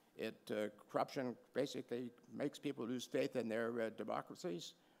governments. Corruption basically makes people lose faith in their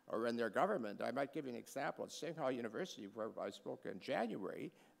democracies or in their government. I might give you an example. At Tsinghua University, where I spoke in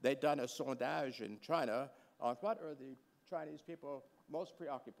January, they'd done a sondage in China on what are the Chinese people most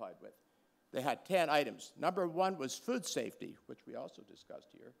preoccupied with. They had 10 items. Number one was food safety, which we also discussed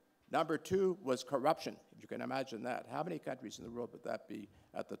here. Number two was corruption, if you can imagine that. How many countries in the world would that be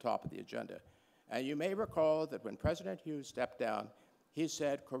at the top of the agenda? And you may recall that when President Hughes stepped down, he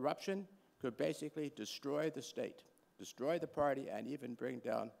said corruption could basically destroy the state, destroy the party, and even bring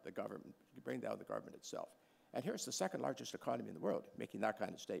down the government itself. And here's the second largest economy in the world making that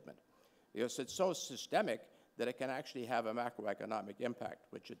kind of statement. Because it's so systemic that it can actually have a macroeconomic impact,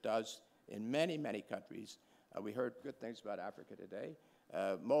 which it does in many, many countries. We heard good things about Africa today.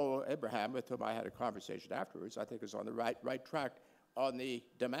 Mo Ibrahim, with whom I had a conversation afterwards, I think is on the right track on the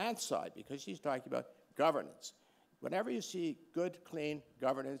demand side, because he's talking about governance. Whenever you see good, clean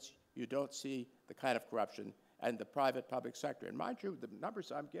governance, you don't see the kind of corruption and the private-public sector. And mind you, the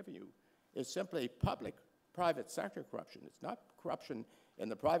numbers I'm giving you is simply public-private sector corruption. It's not corruption in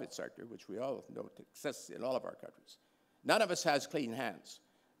the private sector, which we all know exists in all of our countries. None of us has clean hands.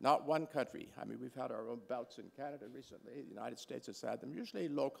 Not one country. I mean, we've had our own bouts in Canada recently. The United States has had them, usually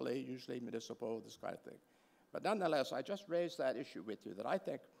locally, usually municipal, this kind of thing. But nonetheless, I just raised that issue with you, that I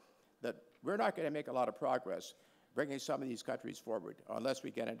think that we're not going to make a lot of progress bringing some of these countries forward unless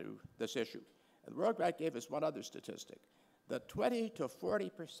we get into this issue. And the World Bank gave us one other statistic, that 20 to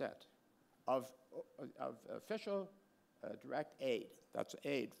 40% of official direct aid, that's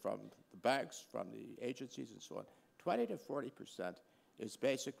aid from the banks, from the agencies and so on, 20 to 40% is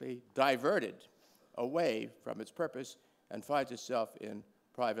basically diverted away from its purpose and finds itself in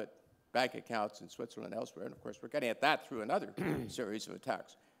private bank accounts in Switzerland and elsewhere. And of course, we're getting at that through another series of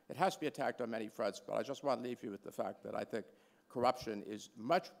attacks. It has to be attacked on many fronts, but I just want to leave you with the fact that I think corruption is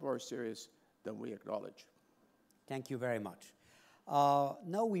much more serious than we acknowledge. Thank you very much.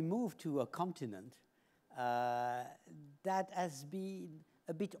 Now we move to a continent that has been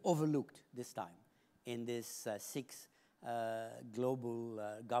a bit overlooked this time in this sixth global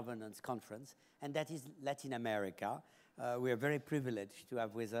governance conference, and that is Latin America. We are very privileged to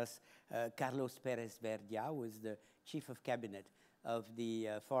have with us Carlos Pérez Verdia, who is the Chief of Cabinet of the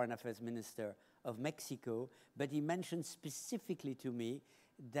Foreign Affairs Minister of Mexico, but he mentioned specifically to me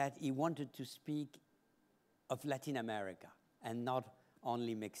that he wanted to speak of Latin America and not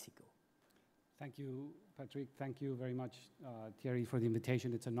only Mexico. Thank you, Patrick. Thank you very much, Thierry, for the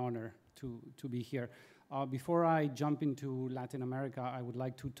invitation. It's an honor to be here. Before I jump into Latin America, I would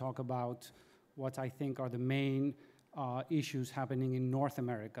like to talk about what I think are the main issues happening in North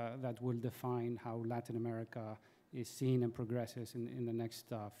America that will define how Latin America is seen and progresses in the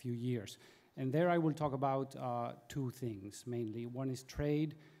next few years. And there I will talk about two things mainly. One is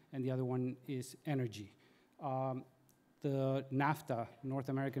trade, and the other one is energy. The NAFTA, North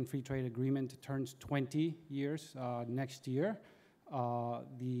American Free Trade Agreement, turns 20 years next year.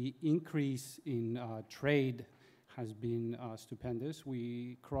 The increase in trade has been stupendous.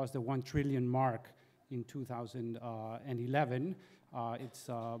 We crossed the 1 trillion mark in 2011. It's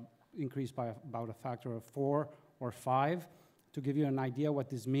increased by about a factor of 4 or 5. To give you an idea what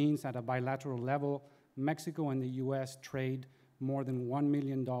this means at a bilateral level, Mexico and the US trade more than $1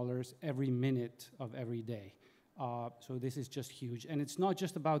 million every minute of every day. So this is just huge. And it's not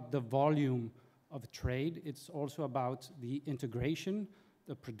just about the volume of trade, it's also about the integration,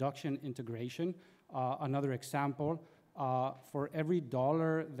 the production integration. Another example, for every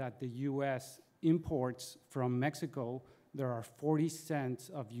dollar that the US imports from Mexico, there are 40 cents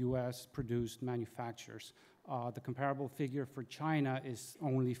of US produced manufacturers. The comparable figure for China is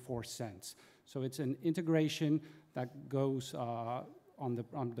only 4 cents. So it's an integration that goes on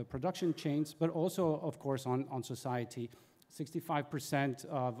the production chains, but also, of course, on society. 65%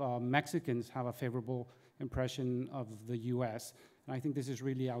 of Mexicans have a favorable impression of the US. And I think this is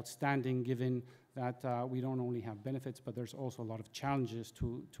really outstanding given that we don't only have benefits, but there's also a lot of challenges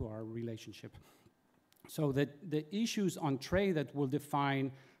to our relationship. So the issues on trade that will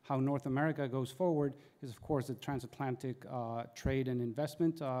define how North America goes forward is, of course, the transatlantic trade and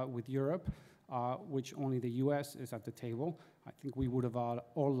investment with Europe, which only the US is at the table. I think we would have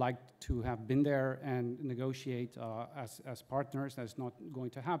all liked to have been there and negotiate as partners. That's not going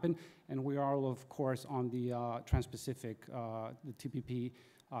to happen. And we are, of course, on the Trans-Pacific, the TPP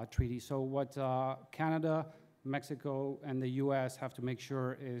treaty. So what Canada, Mexico, and the US have to make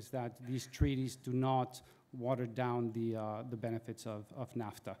sure is that these treaties do not water down the benefits of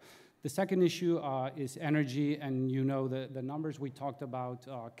NAFTA. The second issue is energy, and you know the numbers we talked about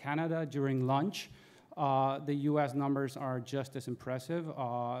Canada during lunch. The US numbers are just as impressive.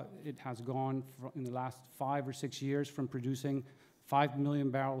 It has gone in the last 5 or 6 years from producing 5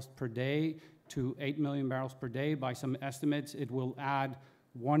 million barrels per day to 8 million barrels per day. By some estimates, it will add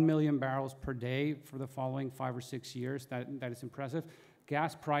 1 million barrels per day for the following 5 or 6 years. That is impressive.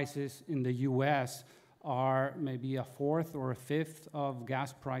 Gas prices in the US are maybe a fourth or a fifth of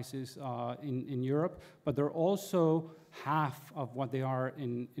gas prices in Europe, but they're also half of what they are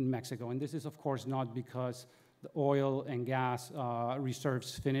in Mexico. And this is, of course, not because the oil and gas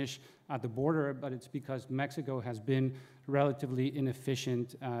reserves finish at the border, but it's because Mexico has been relatively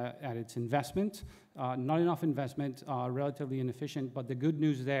inefficient at its investment. Not enough investment, relatively inefficient, but the good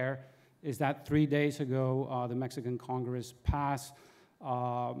news there is that 3 days ago, the Mexican Congress passed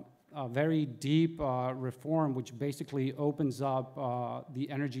a very deep reform which basically opens up the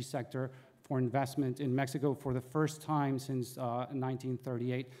energy sector for investment in Mexico for the first time since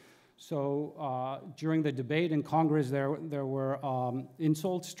 1938. So during the debate in Congress, there were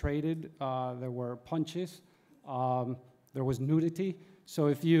insults traded, there were punches, there was nudity. So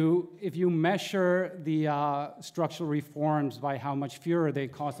if you measure the structural reforms by how much furor they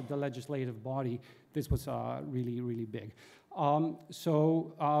caused at the legislative body, this was really, really big.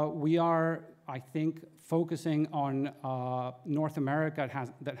 So we are, I think, focusing on North America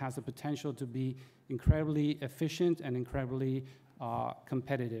that has the potential to be incredibly efficient and incredibly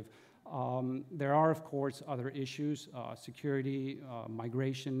competitive. There are, of course, other issues, security,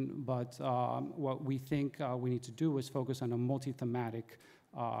 migration, but what we think we need to do is focus on a multi-thematic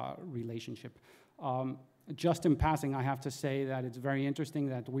relationship. Just in passing, I have to say that it's very interesting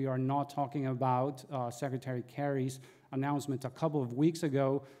that we are not talking about Secretary Kerry's announcement a couple of weeks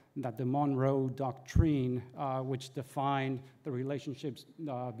ago that the Monroe Doctrine, which defined the relationships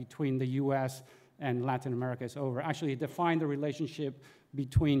between the US and Latin America, is over. Actually, it defined the relationship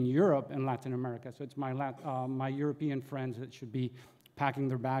between Europe and Latin America. So it's my European friends that should be packing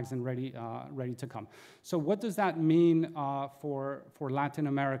their bags and ready to come. So what does that mean for Latin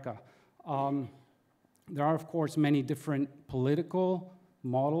America? There are, of course, many different political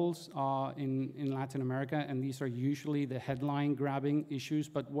models in Latin America, and these are usually the headline-grabbing issues,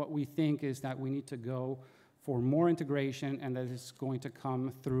 but what we think is that we need to go for more integration, and that is going to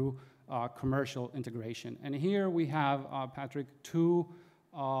come through commercial integration. And here we have, Patrick, two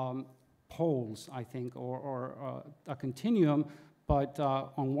poles, I think, or a continuum, but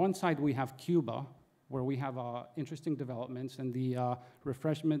on one side we have Cuba, where we have interesting developments, and the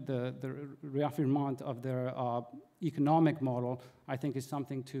refreshment, the reaffirmation of their economic model, I think, is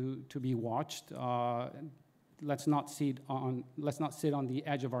something to be watched. Let's not sit on the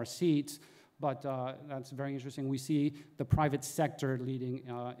edge of our seats, but that's very interesting. We see the private sector leading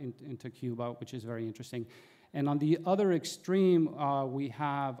into Cuba, which is very interesting. And on the other extreme, we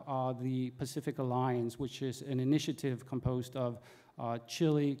have the Pacific Alliance, which is an initiative composed of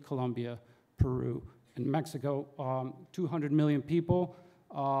Chile, Colombia, Peru, and Mexico. 200 million people.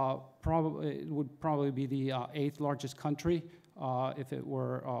 It would probably be the 8th largest country if it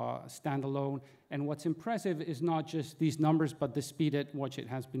were standalone. And what's impressive is not just these numbers, but the speed at which it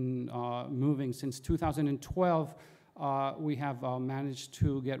has been moving. Since 2012, we have managed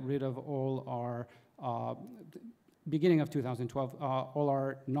to get rid of all our, beginning of 2012, all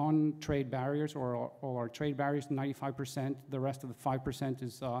our non-trade barriers, or all our trade barriers, 95%. The rest of the 5%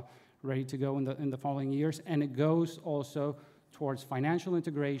 is ready to go in the following years. And it goes also towards financial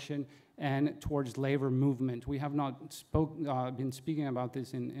integration and towards labor movement. We have not been speaking about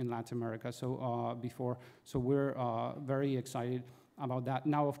this in Latin America before, so we're very excited about that.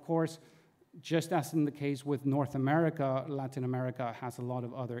 Now, of course, just as in the case with North America, Latin America has a lot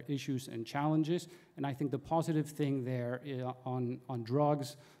of other issues and challenges, and I think the positive thing there on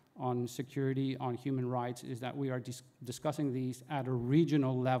drugs, on security, on human rights, is that we are discussing these at a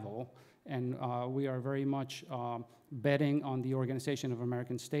regional level, and we are very much betting on the Organization of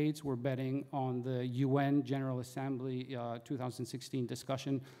American States. We're betting on the UN General Assembly 2016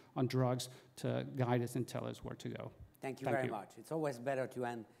 discussion on drugs to guide us and tell us where to go. Thank you very much. It's always better to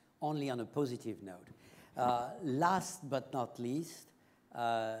end only on a positive note. Last but not least,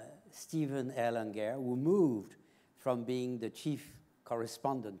 Stephen Erlanger, who moved from being the chief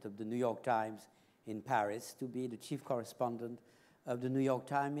correspondent of the New York Times in Paris to be the chief correspondent of the New York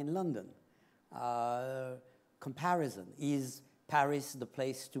Times in London. Comparison, is Paris the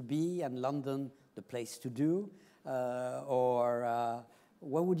place to be and London the place to do? Or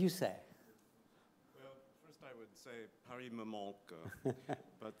what would you say? Well, first I would say Paris me manque.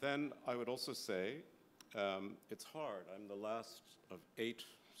 But then I would also say it's hard. I'm the last of 8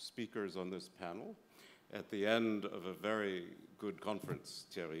 speakers on this panel at the end of a very good conference,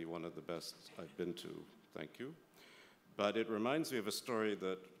 Thierry, one of the best I've been to. Thank you. But it reminds me of a story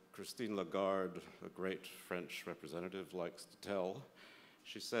that Christine Lagarde, a great French representative, likes to tell.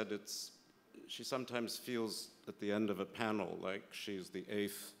 She said she sometimes feels at the end of a panel like she's the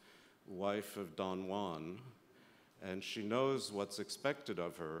 8th wife of Don Juan, and she knows what's expected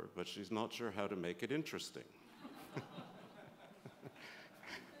of her, but she's not sure how to make it interesting.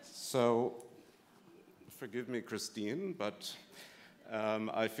 So, forgive me, Christine, but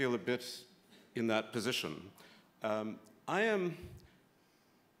I feel a bit in that position. I am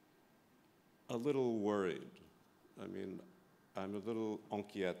a little worried. I mean, I'm a little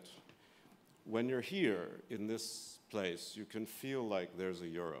inquiète. When you're here in this place, you can feel like there's a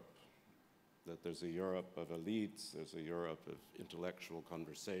Europe, that there's a Europe of elites, there's a Europe of intellectual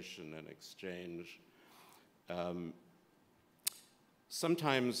conversation and exchange.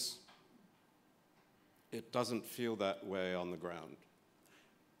 Sometimes it doesn't feel that way on the ground.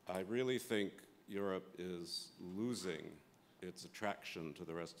 I really think Europe is losing its attraction to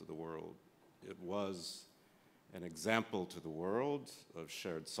the rest of the world. It was an example to the world of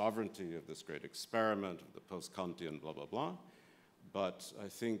shared sovereignty, of this great experiment, of the post-Kantian blah, blah, blah. But I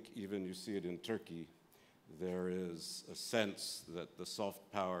think even you see it in Turkey, there is a sense that the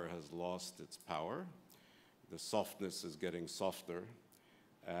soft power has lost its power. The softness is getting softer,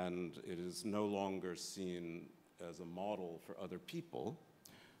 and it is no longer seen as a model for other people,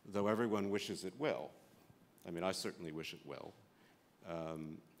 though everyone wishes it well. I mean, I certainly wish it well.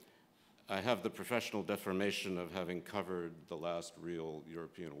 I have the professional deformation of having covered the last real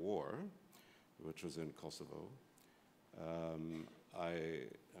European war, which was in Kosovo. I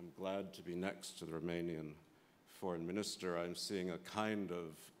am glad to be next to the Romanian foreign minister. I'm seeing a kind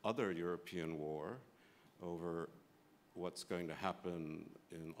of other European war over what's going to happen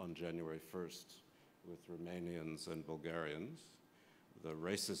on January 1st with Romanians and Bulgarians. The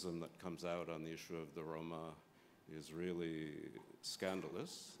racism that comes out on the issue of the Roma is really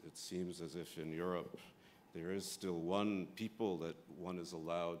scandalous. It seems as if in Europe there is still one people that one is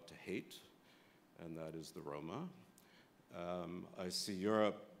allowed to hate, and that is the Roma. I see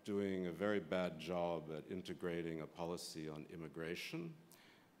Europe doing a very bad job at integrating a policy on immigration,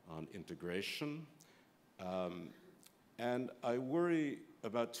 on integration, and I worry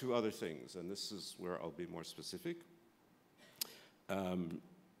about 2 other things, and this is where I'll be more specific.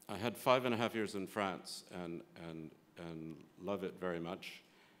 I had 5.5 years in France and love it very much.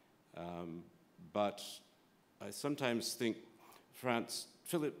 But I sometimes think France,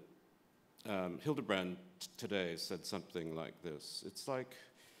 Hildebrand today said something like this. It's like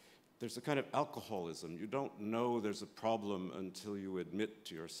there's a kind of alcoholism. You don't know there's a problem until you admit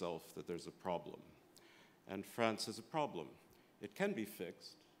to yourself that there's a problem. And France is a problem. It can be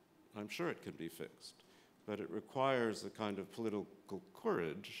fixed. I'm sure it can be fixed. But it requires a kind of political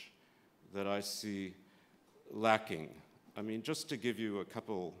courage that I see lacking. I mean, just to give you a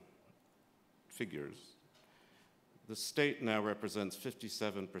couple figures, the state now represents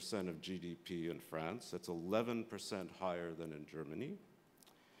 57% of GDP in France. That's 11% higher than in Germany.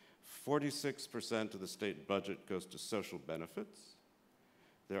 46% of the state budget goes to social benefits.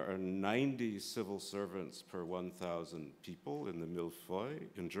 There are 90 civil servants per 1,000 people in the millefeuille.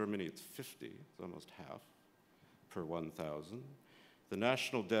 In Germany, it's 50, it's almost half, per 1,000. The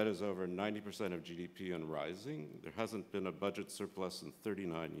national debt is over 90% of GDP and rising. There hasn't been a budget surplus in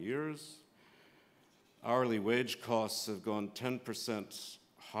 39 years. Hourly wage costs have gone 10%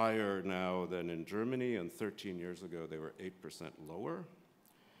 higher now than in Germany, and 13 years ago they were 8% lower.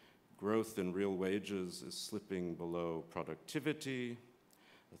 Growth in real wages is slipping below productivity.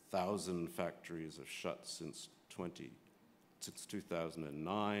 1,000 factories have shut since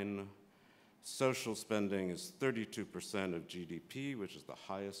 2009. Social spending is 32% of GDP, which is the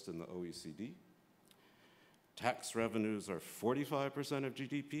highest in the OECD. Tax revenues are 45% of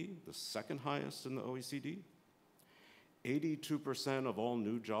GDP, the second highest in the OECD. 82% of all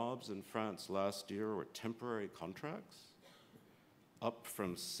new jobs in France last year were temporary contracts, up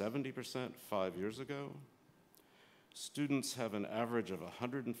from 70% 5 years ago. Students have an average of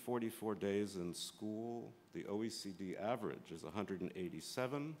 144 days in school. The OECD average is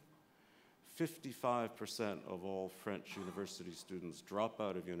 187. 55% of all French university students drop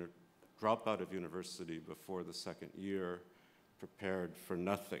out of university before the second year, prepared for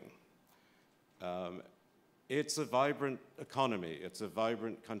nothing. It's a vibrant economy, it's a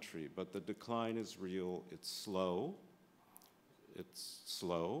vibrant country, but the decline is real. It's slow,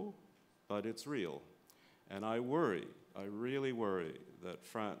 but it's real. And I really worry that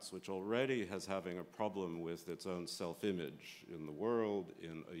France, which already is having a problem with its own self-image in the world,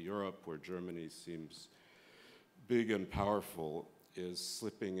 in a Europe where Germany seems big and powerful, is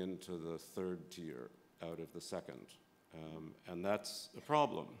slipping into the third tier out of the second. And that's a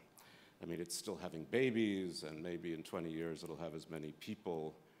problem. I mean, it's still having babies, and maybe in 20 years it'll have as many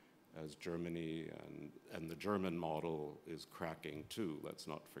people as Germany, and the German model is cracking too, let's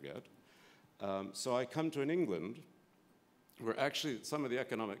not forget. So I come to an England where actually some of the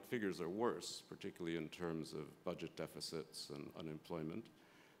economic figures are worse, particularly in terms of budget deficits and unemployment.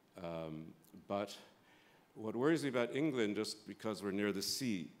 But what worries me about England, just because we're near the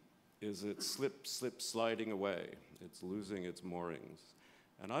sea, is it sliding away. It's losing its moorings.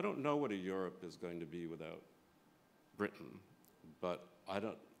 And I don't know what a Europe is going to be without Britain, but I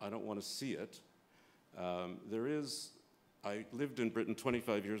don't want to see it. I lived in Britain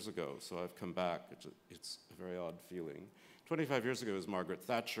 25 years ago, so I've come back. It's a very odd feeling. 25 years ago, it was Margaret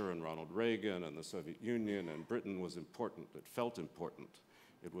Thatcher and Ronald Reagan and the Soviet Union, and Britain was important. It felt important.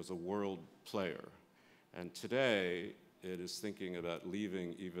 It was a world player. And today, it is thinking about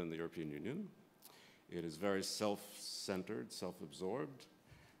leaving even the European Union. It is very self-centered, self-absorbed.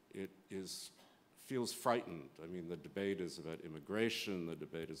 It feels frightened. I mean, the debate is about immigration, the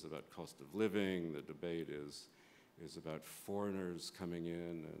debate is about cost of living, the debate is about foreigners coming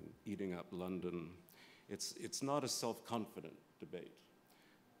in and eating up London. It's not a self-confident debate.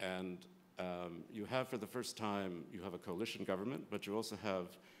 And you have, for the first time, you have a coalition government, but you also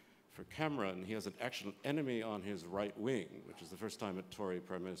have, for Cameron, he has an actual enemy on his right wing, which is the first time a Tory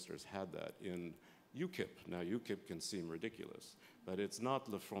prime minister has had that in UKIP. Now, UKIP can seem ridiculous, but it's not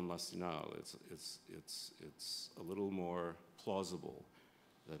Le Front National. It's a little more plausible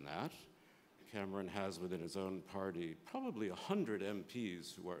than that. Cameron has within his own party probably 100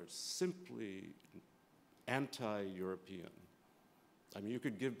 MPs who are simply anti-European. I mean, you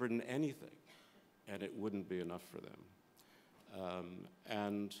could give Britain anything, and it wouldn't be enough for them.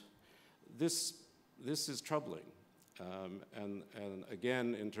 And this is troubling. And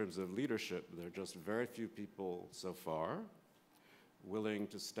again, in terms of leadership, there are just very few people so far willing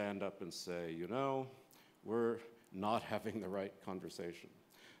to stand up and say, you know, we're not having the right conversation.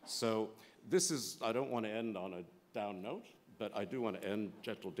 So this is, I don't want to end on a down note, but I do want to end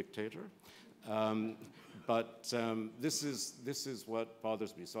gentle dictator. This is what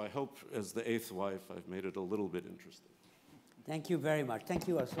bothers me. So I hope, as the eighth wife, I've made it a little bit interesting. Thank you very much. Thank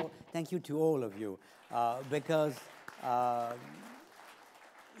you also. Thank you to all of you, because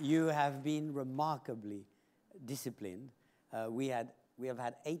you have been remarkably disciplined. We have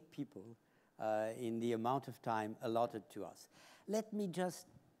had 8 people in the amount of time allotted to us. Let me just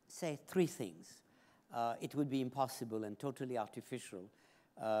say 3 things. It would be impossible and totally artificial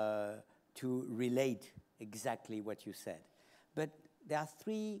to relate exactly what you said. But there are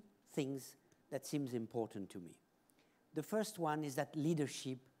 3 things that seems important to me. The first one is that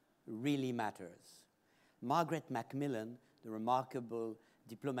leadership really matters. Margaret Macmillan, the remarkable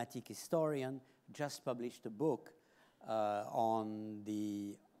diplomatic historian, just published a book on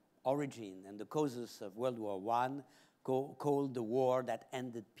the origin and the causes of World War I, called The War That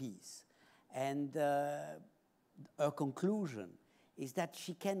Ended Peace. And her conclusion is that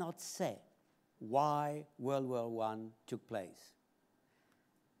she cannot say why World War I took place,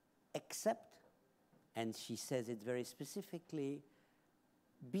 except, and she says it very specifically,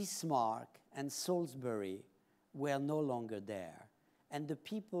 Bismarck and Salisbury were no longer there, and the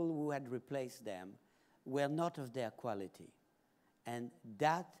people who had replaced them were not of their quality. And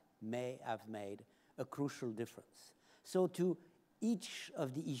that may have made a crucial difference. So to each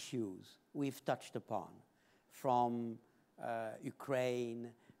of the issues we've touched upon, from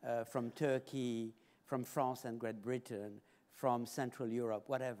Ukraine, from Turkey, from France and Great Britain, from Central Europe,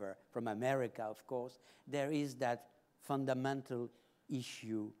 whatever, from America, of course, there is that fundamental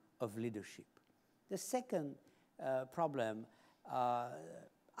issue of leadership. The second problem,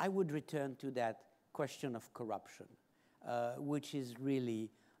 I would return to that question of corruption, which is really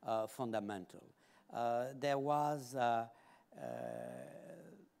fundamental. There was a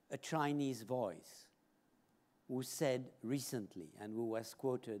Chinese voice who said recently, and who was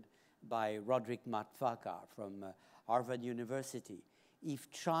quoted by Roderick Matfakar from Harvard University,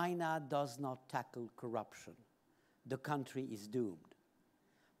 if China does not tackle corruption, the country is doomed.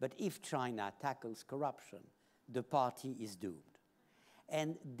 But if China tackles corruption, the party is doomed.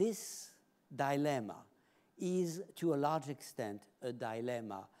 And this dilemma is, to a large extent, a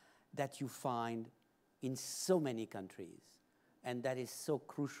dilemma that you find in so many countries, and that is so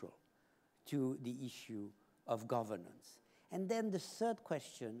crucial to the issue of governance. And then the third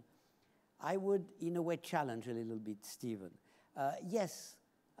question, I would, in a way, challenge a little bit, Stephen. Yes,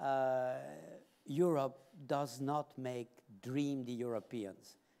 Europe does not make dream the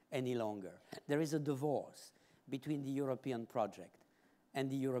Europeans any longer. There is a divorce between the European project and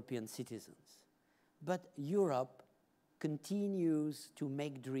the European citizens. But Europe continues to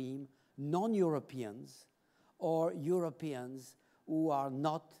make dream non-Europeans or Europeans who are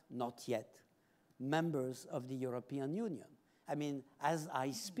not yet members of the European Union. I mean, as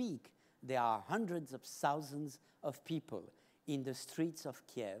I speak, there are hundreds of thousands of people in the streets of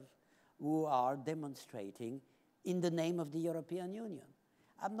Kiev who are demonstrating in the name of the European Union.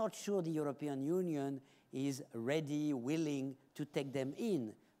 I'm not sure the European Union is ready, willing to take them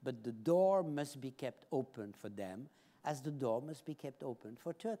in, but the door must be kept open for them, as the door must be kept open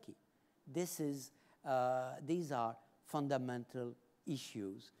for Turkey. These are fundamental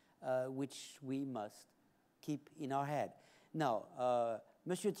issues which we must keep in our head. Now,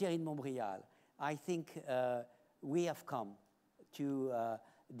 Monsieur Thierry de Montbrial, I think we have come to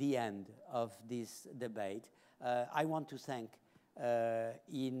the end of this debate. I want to thank,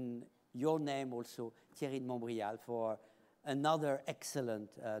 in your name also, Thierry de Montbrial, for another excellent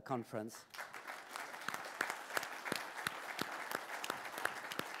conference.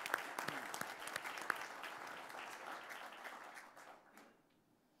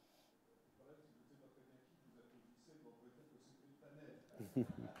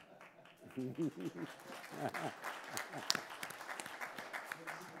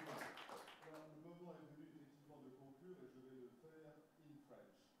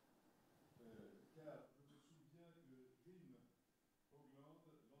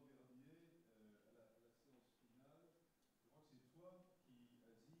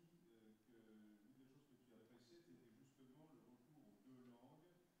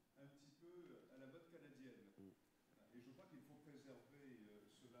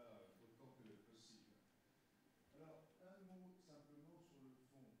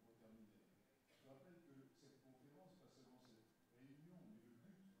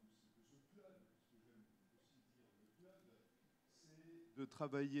 De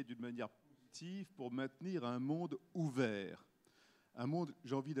travailler d'une manière positive pour maintenir un monde ouvert. Un monde,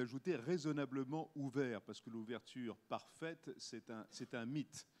 j'ai envie d'ajouter, raisonnablement ouvert, parce que l'ouverture parfaite, c'est un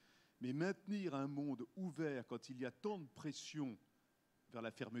mythe. Mais maintenir un monde ouvert quand il y a tant de pression vers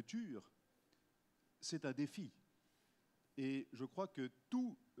la fermeture, c'est un défi. Et je crois que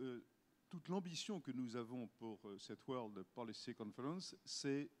toute l'ambition que nous avons pour cette World Policy Conference,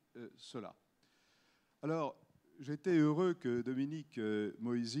 c'est cela. Alors, j'étais heureux que Dominique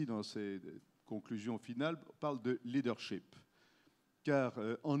Moïsi, dans ses conclusions finales, parle de leadership. Car,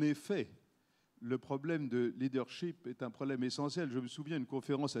 en effet, le problème de leadership est un problème essentiel. Je me souviens d'une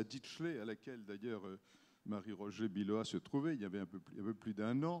conférence à Ditchley, à laquelle, d'ailleurs, Marie-Roger Biloa se trouvait, il y avait un peu plus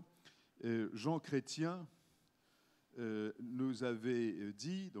d'un an. Jean Chrétien nous avait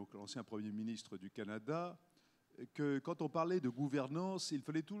dit, donc l'ancien Premier ministre du Canada, que quand on parlait de gouvernance, il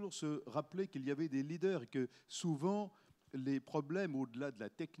fallait toujours se rappeler qu'il y avait des leaders et que souvent, les problèmes, au-delà de la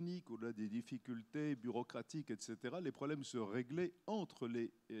technique, au-delà des difficultés bureaucratiques, etc., les problèmes se réglaient entre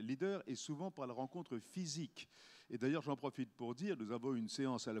les leaders et souvent par la rencontre physique. Et d'ailleurs, j'en profite pour dire, nous avons eu une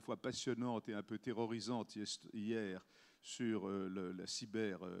séance à la fois passionnante et un peu terrorisante hier sur le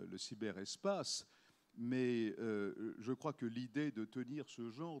cyberespace. Mais je crois que l'idée de tenir ce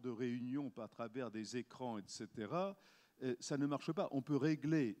genre de réunion à travers des écrans, etc., ça ne marche pas. On peut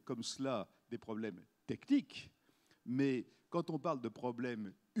régler comme cela des problèmes techniques, Mais quand on parle de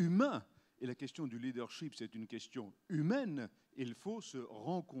problèmes humains, et la question du leadership, c'est une question humaine, il faut se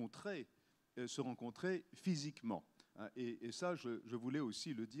rencontrer physiquement. Et ça, je voulais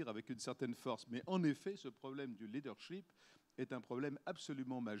aussi le dire avec une certaine force. Mais en effet, ce problème du leadership est un problème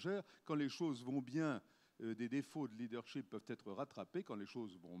absolument majeur. Quand les choses vont bien, des défauts de leadership peuvent être rattrapés. Quand les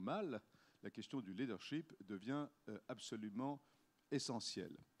choses vont mal, la question du leadership devient absolument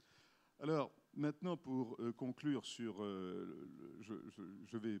essentielle. Alors, maintenant, pour conclure sur...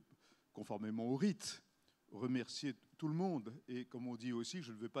 je vais, conformément au rite, remercier tout le monde. Et comme on dit aussi,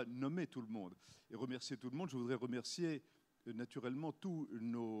 je ne vais pas nommer tout le monde. Et remercier tout le monde, je voudrais remercier naturellement tous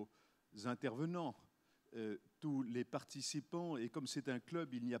nos intervenants, tous les participants. Et comme c'est un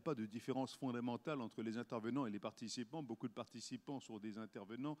club, il n'y a pas de différence fondamentale entre les intervenants et les participants. Beaucoup de participants sont des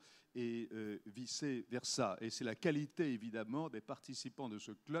intervenants et vice-versa. Et c'est la qualité, évidemment, des participants de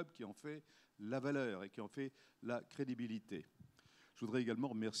ce club qui en fait la valeur et qui en fait la crédibilité. Je voudrais également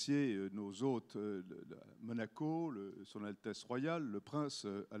remercier nos hôtes, Monaco, Son Altesse Royale, le Prince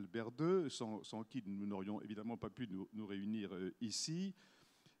Albert II, sans qui nous n'aurions évidemment pas pu nous réunir ici,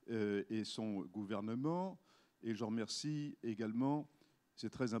 et son gouvernement. Et je remercie également,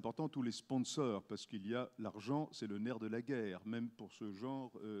 c'est très important, tous les sponsors, parce qu'il y a l'argent, c'est le nerf de la guerre, même pour ce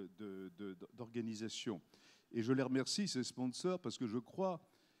genre d'organisation. Et je les remercie, ces sponsors, parce que je crois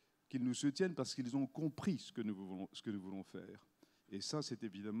qu'ils nous soutiennent, parce qu'ils ont compris ce que nous voulons faire. Et ça, c'est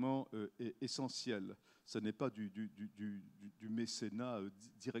évidemment essentiel. Ce n'est pas du mécénat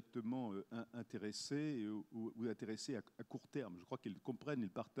directement intéressé ou intéressé à court terme. Je crois qu'ils comprennent, ils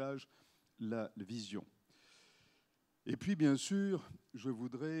partagent la vision. Et puis, bien sûr, je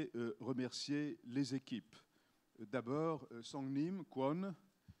voudrais remercier les équipes. D'abord, Sangnim Kwon,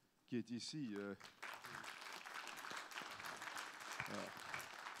 qui est ici.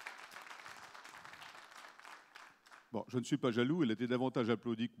 Bon, je ne suis pas jaloux, elle était davantage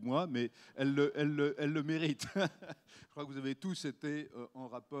applaudie que moi, mais elle le mérite. Je crois que vous avez tous été en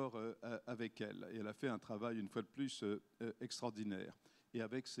rapport avec elle. Et elle a fait un travail, une fois de plus, extraordinaire. Et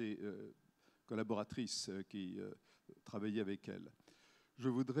avec ses collaboratrices qui travaillaient avec elle. Je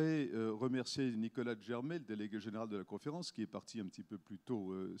voudrais remercier Nicolas Germet, le délégué général de la conférence, qui est parti un petit peu plus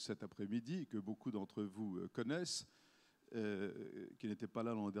tôt cet après-midi, que beaucoup d'entre vous connaissent. Qui n'était pas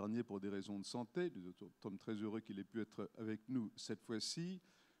là l'an dernier pour des raisons de santé. Nous sommes très heureux qu'il ait pu être avec nous cette fois-ci.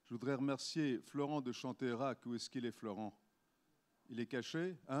 Je voudrais remercier Florent de Chanteyrac. Où est-ce qu'il est, Florent? Il est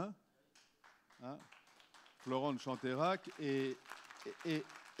caché, hein? Florent de Chanteyrac et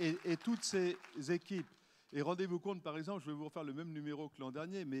toutes ces équipes. Et rendez-vous compte, par exemple, je vais vous refaire le même numéro que l'an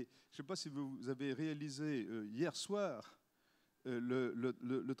dernier, mais je ne sais pas si vous avez réalisé hier soir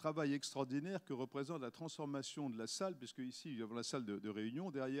le travail extraordinaire que représente la transformation de la salle, puisque ici, nous avons la salle de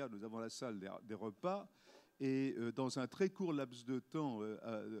réunion, derrière, nous avons la salle des repas, et dans un très court laps de temps,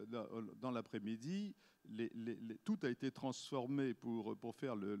 dans l'après-midi, tout a été transformé pour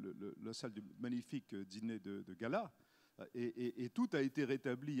faire la salle du magnifique dîner de gala, et tout a été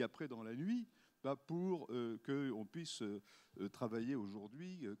rétabli après dans la nuit, pour qu'on puisse travailler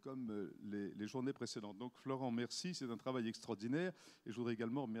aujourd'hui comme les journées précédentes. Donc Florent, merci, c'est un travail extraordinaire. Et je voudrais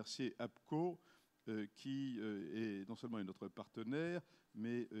également remercier APCO, qui est non seulement notre partenaire,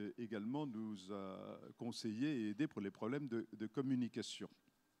 mais également nous a conseillé et aidé pour les problèmes de communication.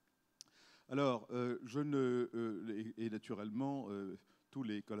 Alors, et naturellement, tous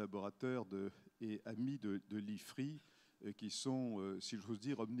les collaborateurs et amis de l'IFRI qui sont, si j'ose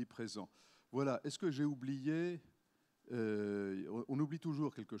dire, omniprésents. Voilà, est-ce que j'ai oublié on oublie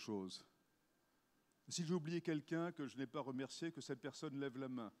toujours quelque chose. Si j'ai oublié quelqu'un que je n'ai pas remercié, que cette personne lève la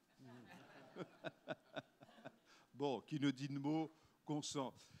main. Bon, qui ne dit de mot,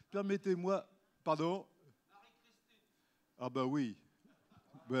 consent. Permettez-moi... Pardon? Marie-Christine. Ah ben oui.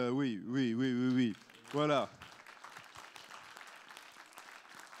 Ben oui. Voilà.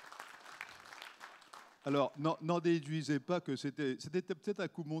 Alors, n'en déduisez pas que c'était peut-être un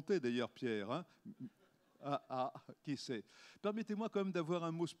coup monté, d'ailleurs, Pierre. Hein, qui sait. Permettez-moi quand même d'avoir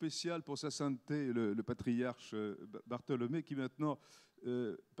un mot spécial pour sa sainteté, le patriarche Bartholomé, qui maintenant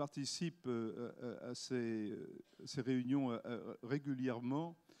participe à ces réunions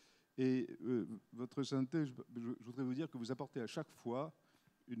régulièrement. Et votre sainteté, je voudrais vous dire que vous apportez à chaque fois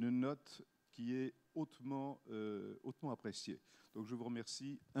une note qui est hautement appréciée. Donc je vous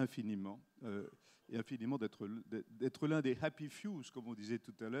remercie infiniment. Et infiniment d'être l'un des happy fews, comme on disait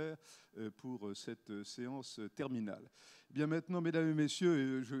tout à l'heure, pour cette séance terminale. Bien maintenant, mesdames et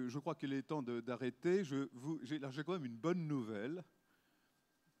messieurs, je crois qu'il est temps d'arrêter. J'ai quand même une bonne nouvelle,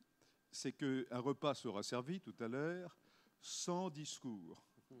 c'est qu'un repas sera servi tout à l'heure sans discours.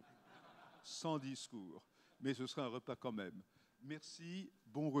 Sans discours. mais ce sera un repas quand même. Merci,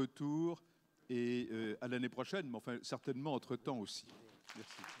 bon retour et à l'année prochaine, mais enfin certainement entre-temps aussi.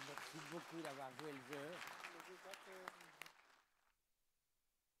 Merci. Merci beaucoup d'avoir joué le jeu.